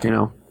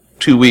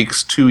 2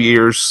 weeks, 2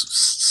 years,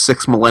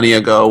 6 millennia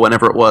ago,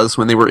 whenever it was,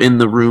 when they were in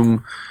the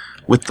room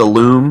with the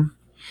loom.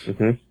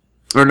 Mm-hmm.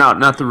 Or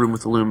not the room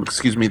with the loom,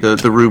 excuse me,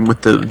 the room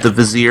with the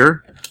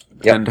vizier.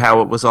 Yep. And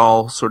how it was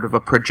all sort of a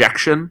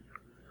projection.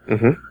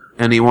 Mm-hmm.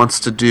 And he wants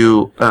to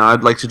do,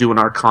 I'd like to do an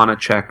Arcana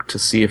check to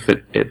see if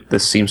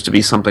this seems to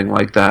be something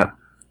like that,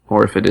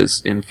 or if it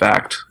is, in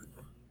fact,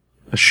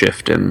 a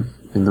shift in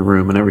the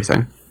room and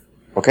everything.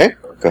 Okay,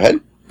 go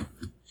ahead.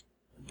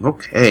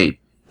 Okay,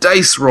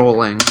 dice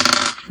rolling.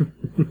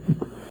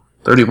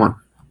 31.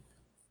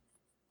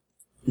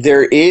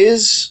 There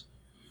is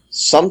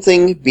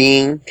something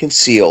being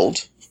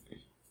concealed.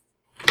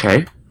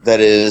 Okay. That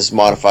is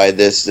modified.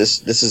 This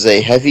is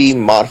a heavy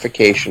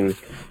modification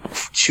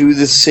to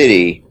the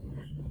city,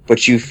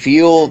 but you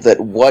feel that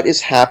what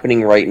is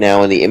happening right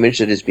now in the image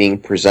that is being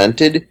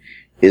presented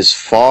is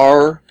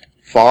far,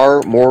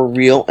 far more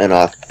real and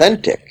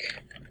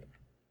authentic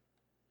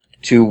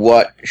to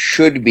what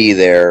should be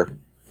there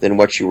than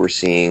what you were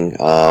seeing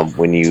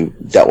when you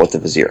dealt with the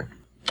vizier.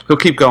 He'll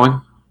keep going.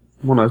 I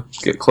want to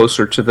get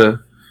closer to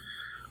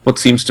what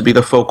seems to be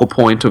the focal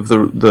point of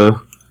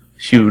the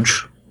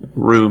huge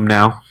room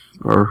now,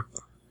 or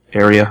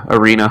area,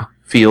 arena,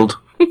 field,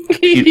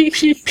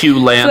 pew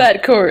land.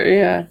 That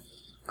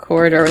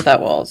corridor without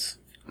walls.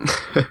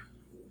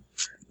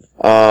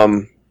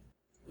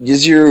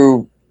 As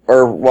you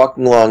are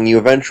walking along, you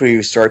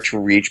eventually start to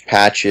reach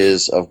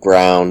patches of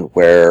ground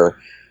where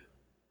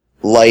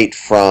light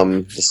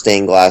from the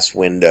stained glass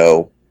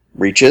window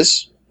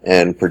reaches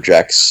and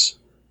projects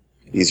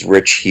these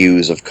rich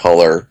hues of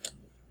color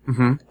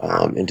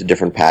into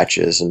different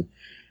patches. And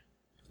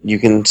You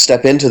can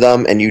step into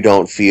them and you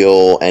don't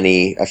feel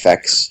any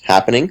effects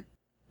happening,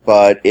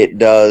 but it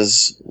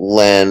does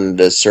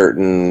lend a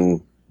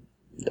certain,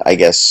 I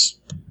guess,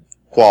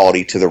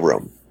 quality to the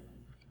room.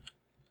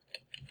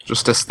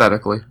 Just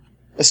aesthetically.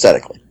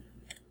 Aesthetically.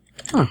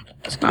 Huh,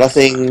 that's nice.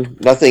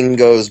 Nothing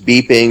goes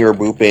beeping or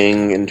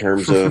booping in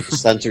terms of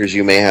sensors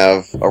you may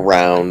have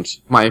around.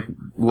 My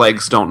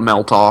legs don't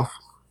melt off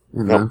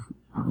in the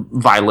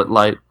violet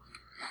light.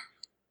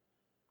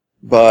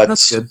 But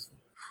That's good.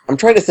 I'm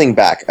trying to think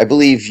back. I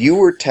believe you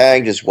were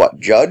tagged as what,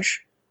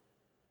 Judge?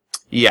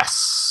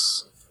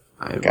 Yes.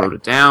 I wrote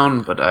it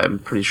down, but I'm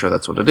pretty sure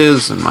that's what it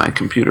is, and my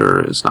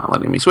computer is not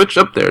letting me switch.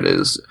 Up there it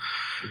is.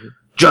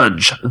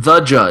 Judge.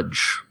 The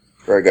Judge.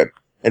 Very good.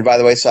 And by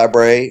the way,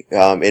 Sabre,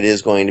 it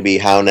is going to be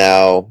How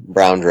Now,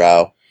 Brown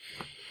Drow.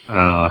 Oh,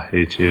 I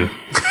hate you.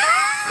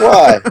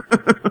 Why?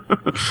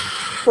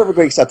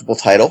 Perfectly acceptable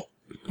title.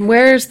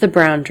 Where's the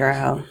brown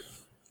drow?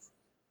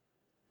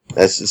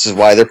 This is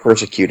why they're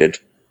persecuted.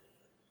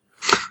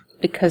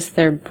 Because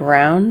they're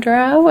brown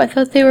drow? I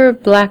thought they were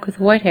black with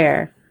white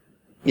hair.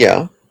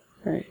 Yeah.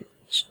 Right.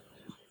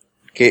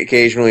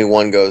 Occasionally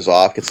one goes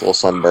off, gets a little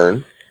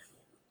sunburn.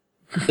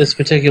 This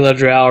particular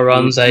drow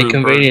runs a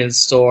convenience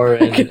store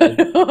in...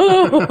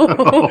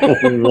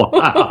 Oh,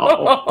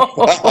 wow.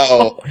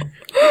 Wow.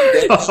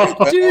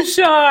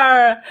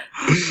 Dushar!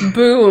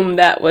 Boom!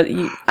 That was.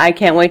 I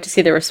can't wait to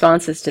see the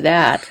responses to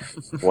that.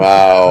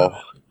 Wow.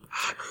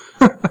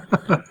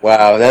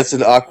 Wow, that's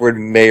an awkward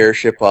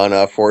mayorship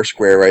on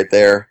Foursquare right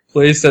there.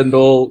 Please send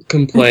all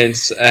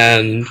complaints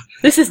and...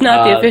 This is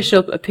not the official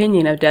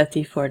opinion of Death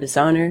D4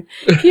 Dishonor.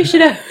 If you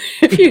should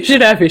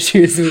have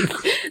issues with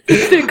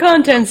the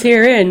contents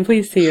herein,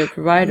 please see your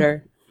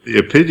provider. The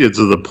opinions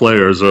of the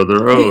players are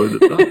their own.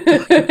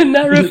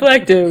 Not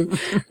reflective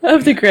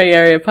of the Gray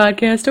Area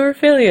podcast or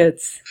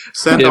affiliates.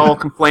 Send all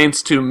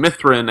complaints to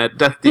Mithrin at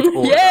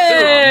DeathD4.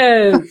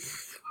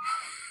 Yes!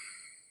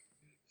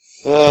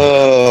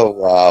 Oh,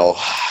 wow.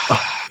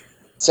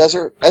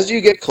 Cesar, as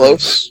you get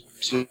close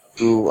to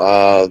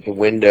the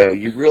window,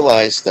 you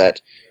realize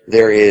that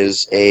there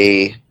is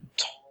a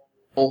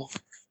tall,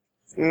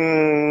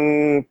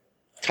 kind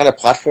of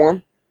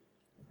platform.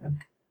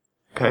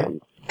 Okay.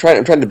 I'm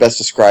trying to best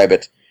describe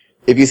it.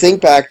 If you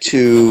think back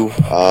to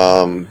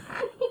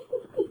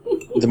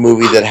the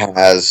movie that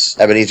has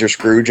Ebenezer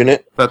Scrooge in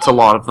it. That's a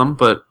lot of them,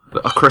 but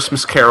A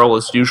Christmas Carol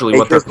is usually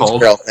what they're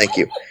called. Carol, thank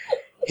you.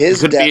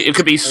 It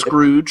could be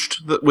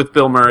Scrooged with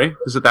Bill Murray.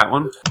 Is it that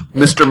one?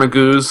 Mr.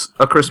 Magoo's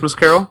A Christmas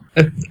Carol?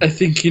 I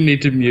think you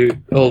need to mute.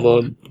 Hold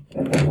on.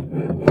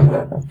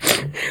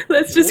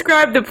 Let's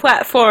describe the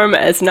platform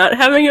as not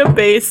having a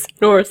base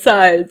nor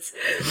sides.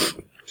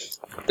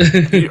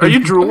 Are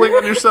you drooling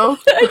on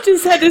yourself? I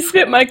just had to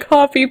spit my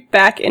coffee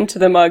back into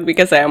the mug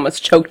because I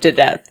almost choked to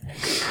death.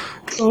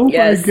 Oh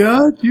my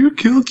god, you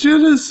killed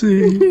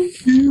Genesee!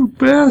 You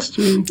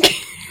bastard!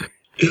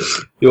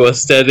 You are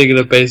standing in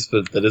a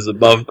basement that is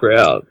above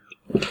ground.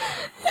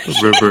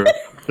 Remember,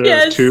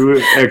 there are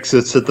 2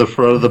 exits at the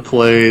front of the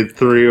plane,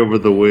 3 over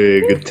the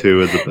wing, and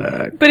 2 in the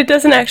back. But it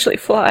doesn't actually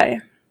fly.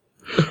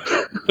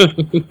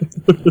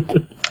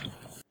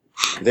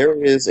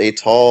 There is a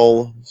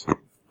tall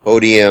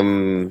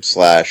podium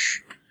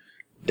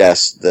 /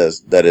 desk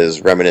that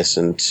is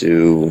reminiscent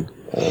to,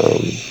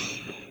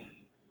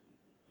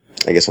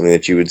 I guess, something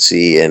that you would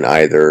see in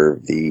either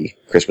the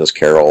Christmas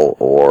Carol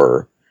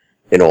or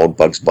an old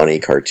Bugs Bunny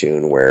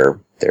cartoon where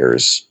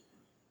there's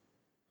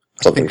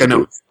something to do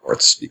with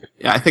sports.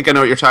 Yeah, I think I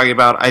know what you're talking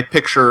about. I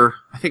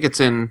think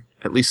it's in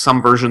at least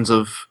some versions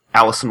of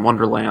Alice in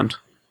Wonderland.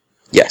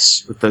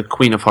 Yes. With the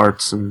Queen of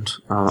Hearts and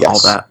all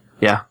that.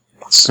 Yeah.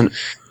 Yes. And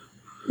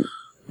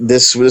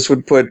this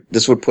would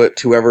put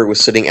whoever was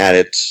sitting at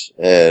it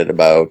at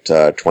about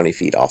 20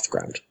 feet off the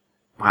ground.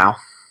 Wow.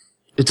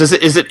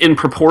 Is it in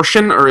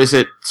proportion, or is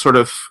it sort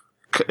of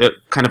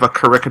kind of a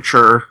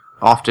caricature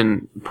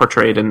often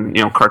portrayed in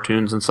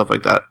cartoons and stuff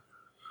like that?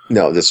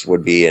 No, this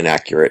would be an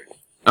accurate.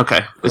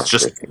 Okay, it's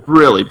just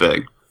really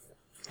big.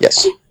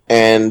 Yes.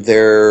 And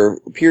there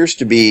appears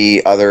to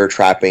be other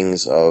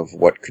trappings of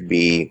what could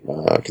be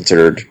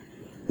considered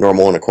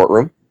normal in a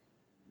courtroom,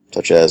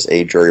 such as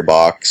a jury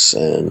box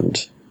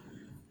and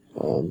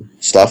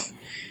stuff.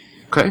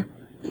 Okay.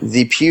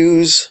 The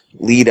pews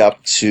lead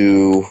up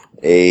to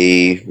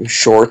a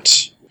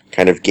short,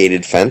 kind of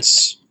gated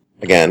fence,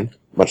 again,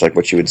 much like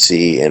what you would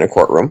see in a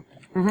courtroom.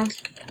 Mm-hmm.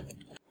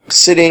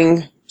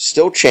 Sitting,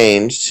 still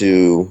chained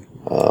to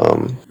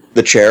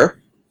the chair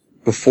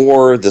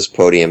before this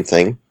podium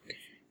thing,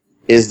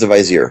 is the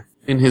Vizier.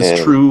 In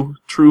his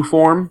true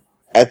form?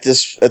 At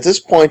this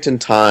point in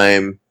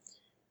time,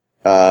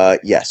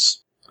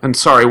 yes. And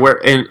sorry, where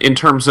in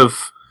terms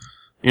of,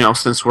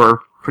 since we're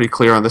pretty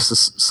clear on this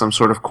is some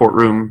sort of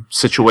courtroom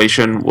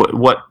situation,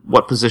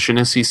 what position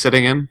is he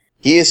sitting in?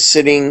 He is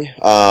sitting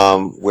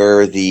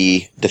where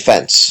the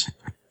defense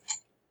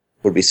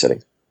would be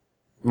sitting.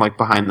 Like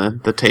behind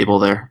the table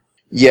there.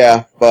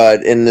 Yeah,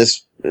 but in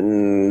this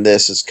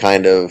is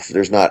kind of,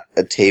 there's not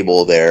a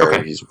table there.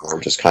 Okay. He's more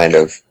just kind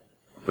of...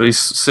 But he's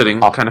sitting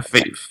kind of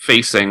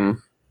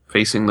facing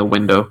facing the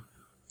window.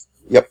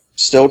 Yep,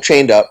 still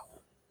chained up.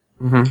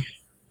 Mm-hmm.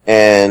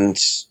 And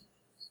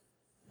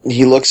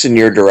he looks in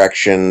your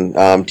direction.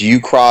 Do you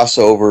cross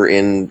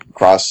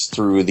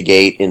through the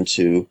gate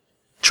into...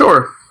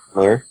 Sure.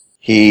 There?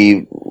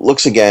 He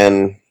looks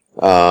again,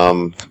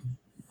 and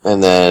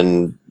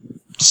then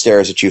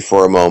stares at you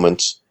for a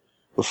moment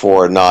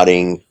before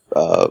nodding,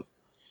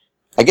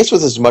 I guess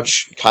with as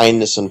much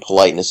kindness and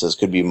politeness as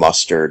could be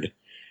mustered.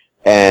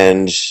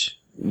 And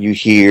you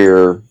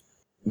hear,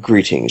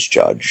 "Greetings,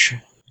 Judge."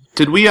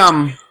 Did we,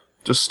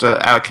 just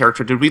out of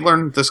character, did we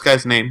learn this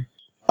guy's name?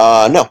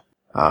 No.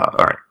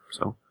 Alright,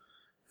 so.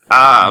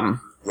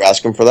 You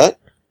ask him for that?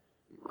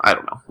 I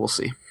don't know. We'll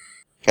see.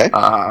 Okay.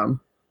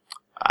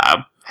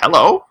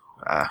 Hello.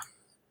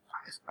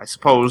 I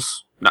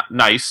suppose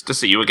nice to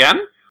see you again.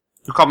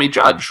 You call me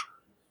Judge.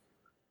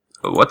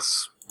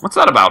 What's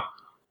that about?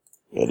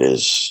 It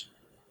is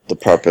the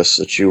purpose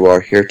that you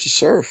are here to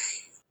serve.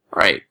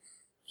 Right.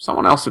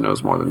 Someone else who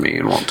knows more than me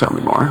and won't tell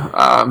me more.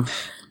 I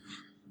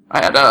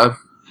had a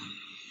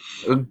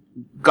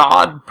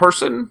god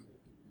person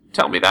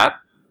tell me that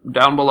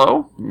down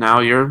below. Now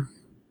you're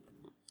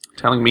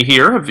telling me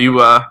here. Have you,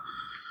 are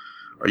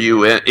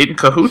you in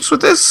cahoots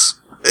with this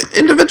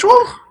individual?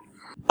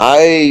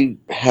 I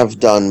have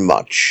done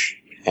much,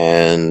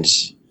 and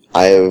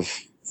I have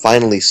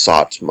finally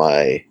sought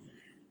my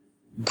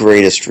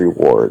greatest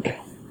reward.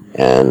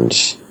 And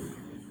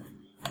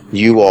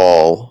you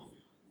all,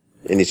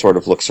 and he sort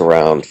of looks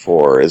around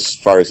for, as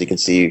far as he can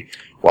see,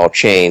 while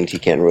chained, he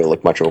can't really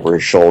look much over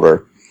his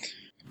shoulder,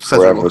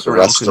 wherever the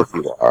rest of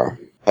you are.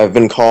 I've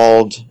been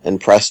called and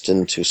pressed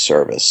into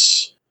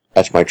service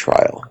at my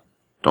trial.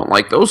 Don't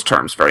like those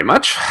terms very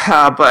much,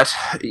 but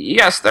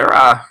yes,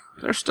 they're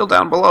still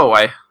down below.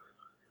 I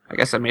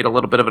guess I made a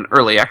little bit of an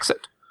early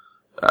exit,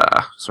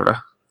 sort of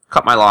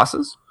cut my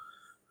losses.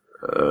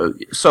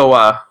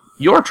 So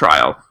your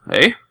trial,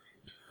 eh?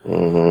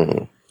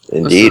 Mm-hmm.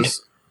 Indeed.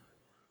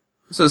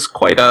 This is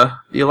quite the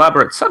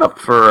elaborate setup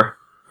for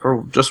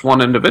just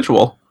one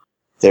individual.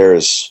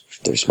 There's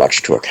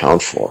much to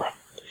account for.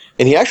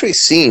 And he actually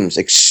seems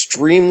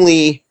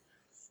extremely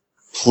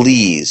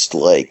pleased,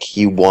 like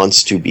he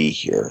wants to be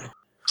here.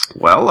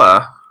 Well,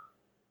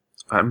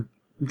 I'm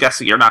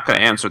guessing you're not going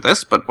to answer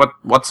this, but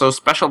what's so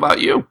special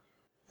about you?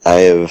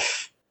 I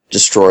have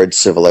destroyed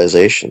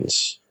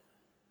civilizations.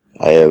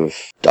 I have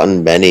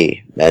done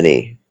many,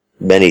 many,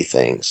 many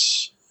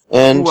things.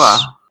 And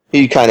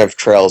he kind of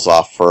trails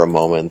off for a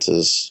moment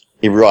as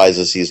he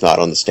realizes he's not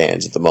on the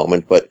stands at the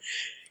moment, but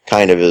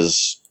kind of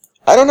is...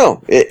 I don't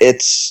know.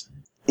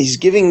 He's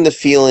giving the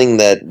feeling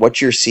that what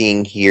you're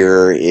seeing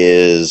here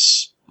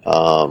is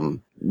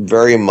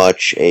very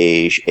much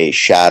a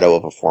shadow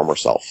of a former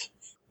self.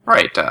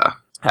 Right.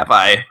 Have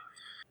I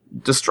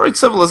destroyed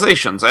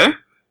civilizations, eh?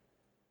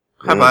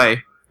 Have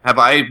I...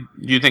 Do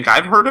you think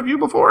I've heard of you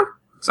before?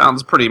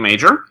 Sounds pretty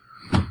major.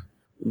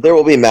 There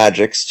will be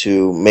magics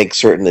to make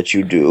certain that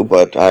you do,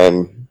 but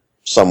I'm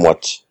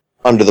somewhat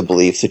under the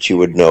belief that you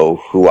would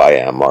know who I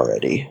am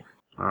already.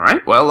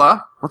 Alright,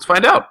 well, let's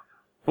find out.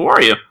 Who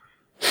are you?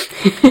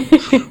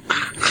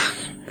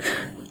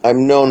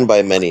 I'm known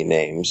by many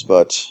names,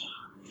 but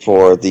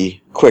for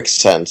the quick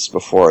sense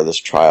before this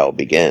trial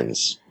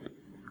begins,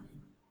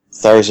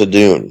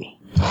 Tharizdun.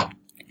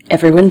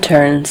 Everyone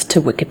turns to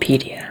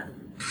Wikipedia.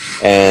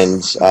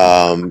 And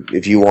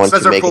if you want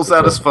Cesar to make... pulls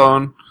out his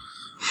phone.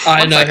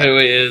 I know who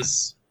he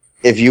is.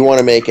 If you want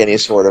to make any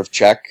sort of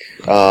check,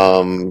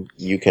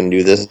 you can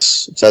do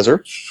this,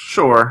 Cesar.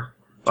 Sure.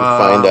 To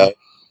find out.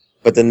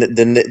 But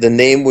the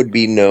name would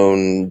be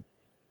known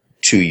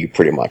to you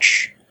pretty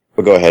much.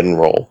 But go ahead and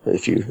roll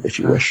if you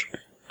wish.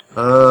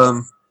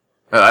 I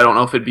don't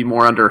know if it'd be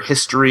more under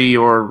history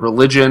or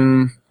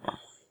religion.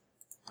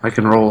 I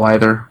can roll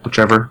either,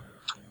 whichever.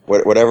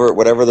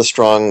 Whatever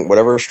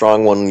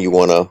strong one you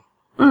wanna.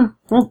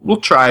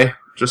 We'll try.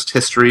 Just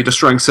history.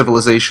 Destroying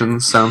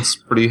civilizations sounds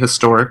pretty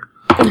historic.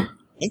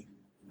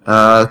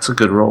 It's a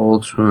good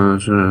roll.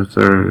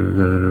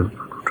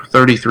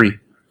 33.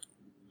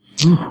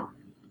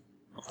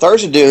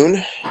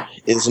 Tharizdun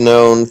is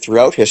known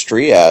throughout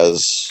history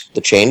as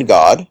the Chained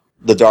God,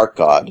 the Dark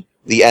God,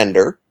 the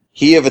Ender,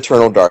 He of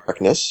Eternal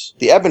Darkness,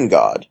 the Ebon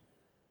God,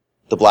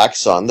 the Black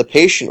Sun, the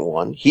Patient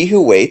One, He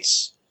Who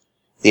Waits,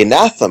 the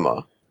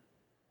Anathema,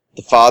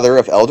 the Father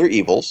of Elder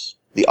Evils,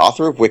 the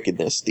Author of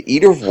Wickedness, the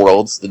Eater of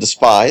Worlds, the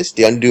Despised,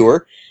 the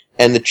Undoer,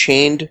 and the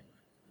Chained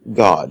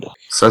God.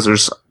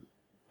 Cesar's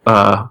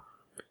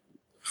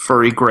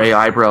furry gray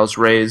eyebrows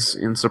raise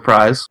in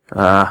surprise.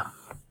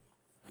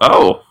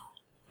 Oh.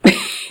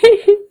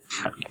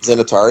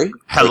 Zenitari?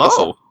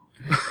 Hello.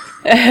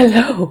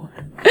 Hello.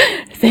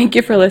 Thank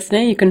you for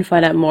listening. You can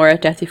find out more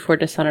at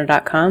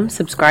death4dishonor.com.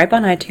 Subscribe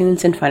on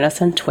iTunes and find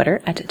us on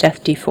Twitter at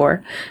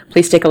deathd4.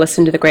 Please take a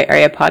listen to the Great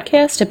Area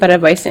podcast about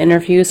advice and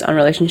interviews on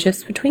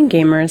relationships between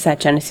gamers at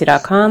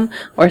Genesee.com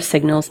or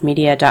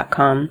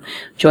signalsmedia.com.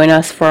 Join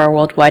us for our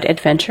worldwide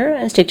adventure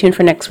and stay tuned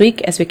for next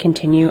week as we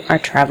continue our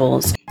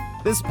travels.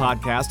 This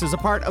podcast is a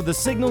part of the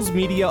Signals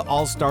Media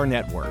All-Star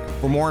Network.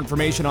 For more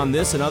information on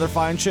this and other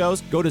fine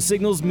shows, go to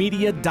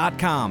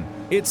signalsmedia.com.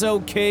 It's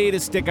okay to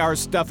stick our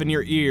stuff in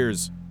your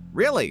ears.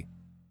 Really?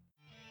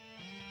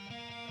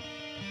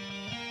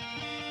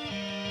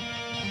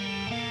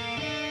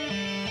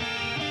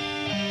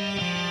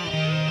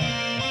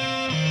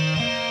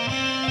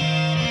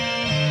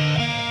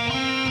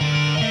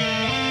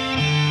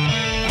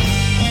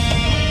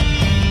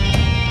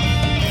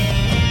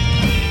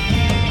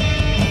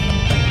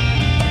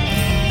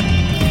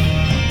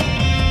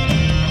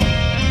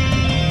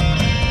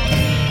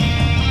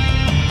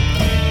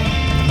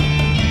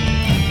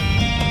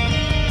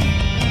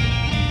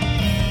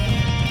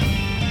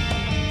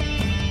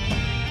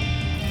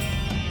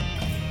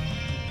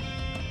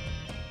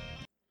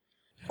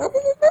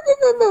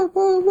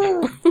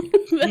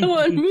 That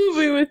one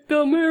movie with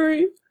Bill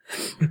Murray.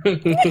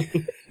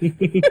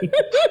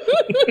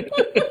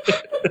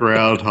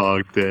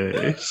 Groundhog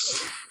Day.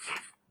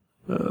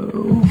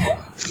 Oh.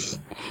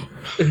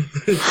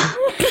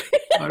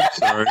 I'm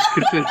sorry.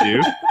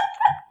 Continue.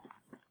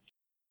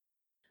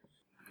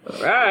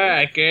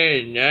 Back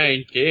in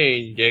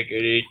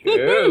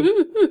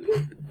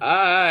 1962,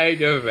 I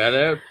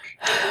developed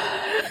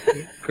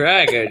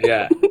Cracker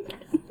Jack.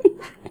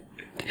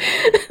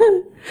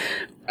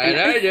 And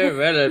I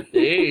developed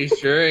these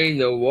during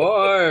the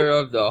War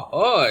of the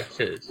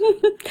Horses.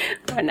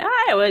 When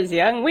I was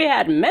young, we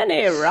had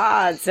many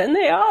rods, and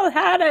they all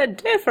had a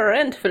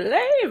different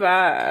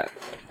flavor.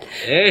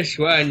 This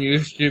one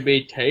used to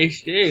be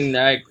tasting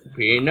like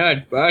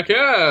peanut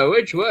butter,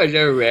 which was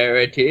a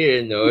rarity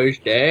in those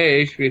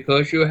days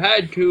because you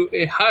had to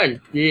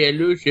hunt the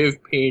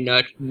elusive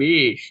peanut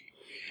beast,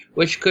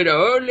 which could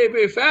only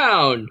be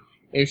found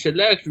in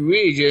select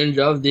regions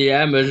of the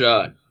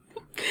Amazon.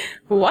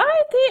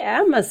 Why the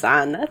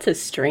Amazon? That's a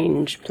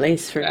strange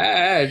place for...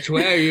 That's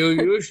where you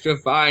used to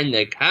find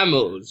the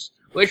camels,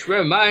 which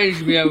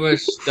reminds me of a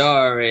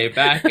story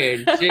back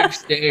in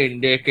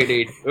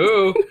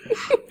 1692,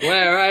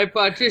 where I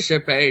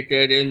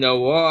participated in the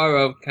War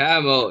of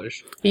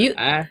Camels.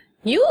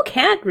 You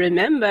can't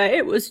remember.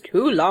 It was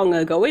too long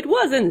ago. It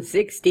wasn't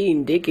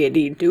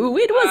 1692.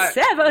 It was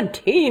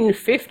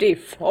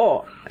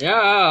 1754.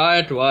 Yeah,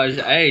 it was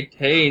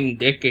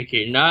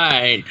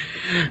 1859.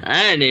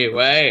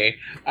 Anyway,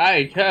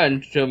 I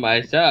turned to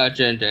my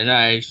sergeant and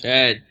I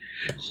said,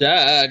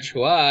 "Sarge,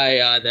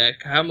 why are there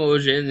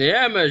camels in the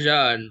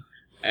Amazon?"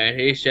 And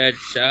he said,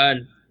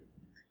 "Son,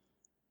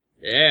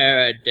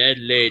 they're a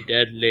deadly,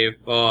 deadly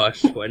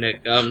force when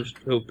it comes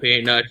to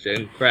peanuts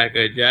and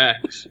Cracker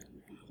Jacks."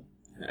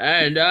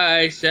 And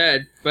I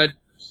said, "But,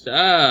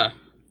 sir,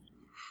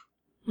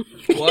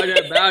 what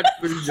about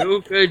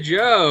Bazooka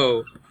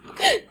Joe?"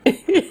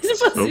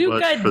 Is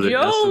Bazooka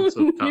Joe?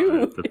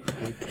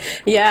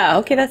 Yeah,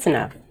 okay, that's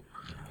enough.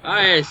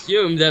 I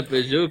assumed that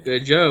Bazooka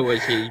Joe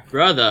was his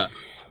brother.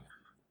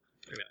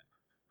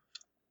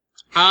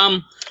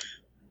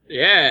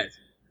 Yes.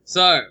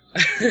 So,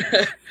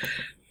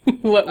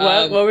 what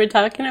were we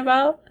talking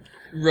about?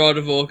 Rod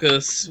of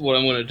Orcus, what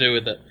I'm going to do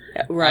with it.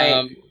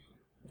 Right.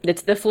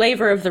 It's the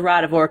flavor of the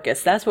Rod of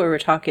Orcus. That's what we're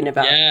talking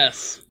about.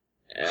 Yes.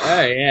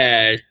 Oh,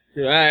 yes.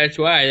 That's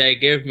why they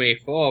give me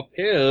 4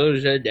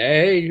 pills a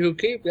day to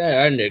keep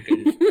that under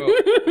control.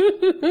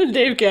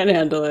 Dave can't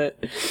handle it.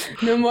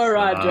 No more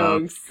Rod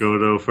jokes. Go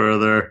no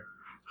further.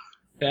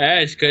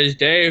 That's because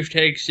Dave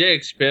takes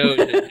 6 pills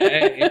a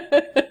day.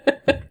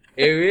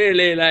 He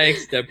really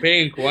likes the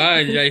pink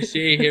ones. I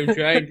see him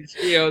trying to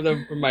steal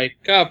them from my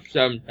cup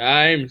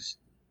sometimes.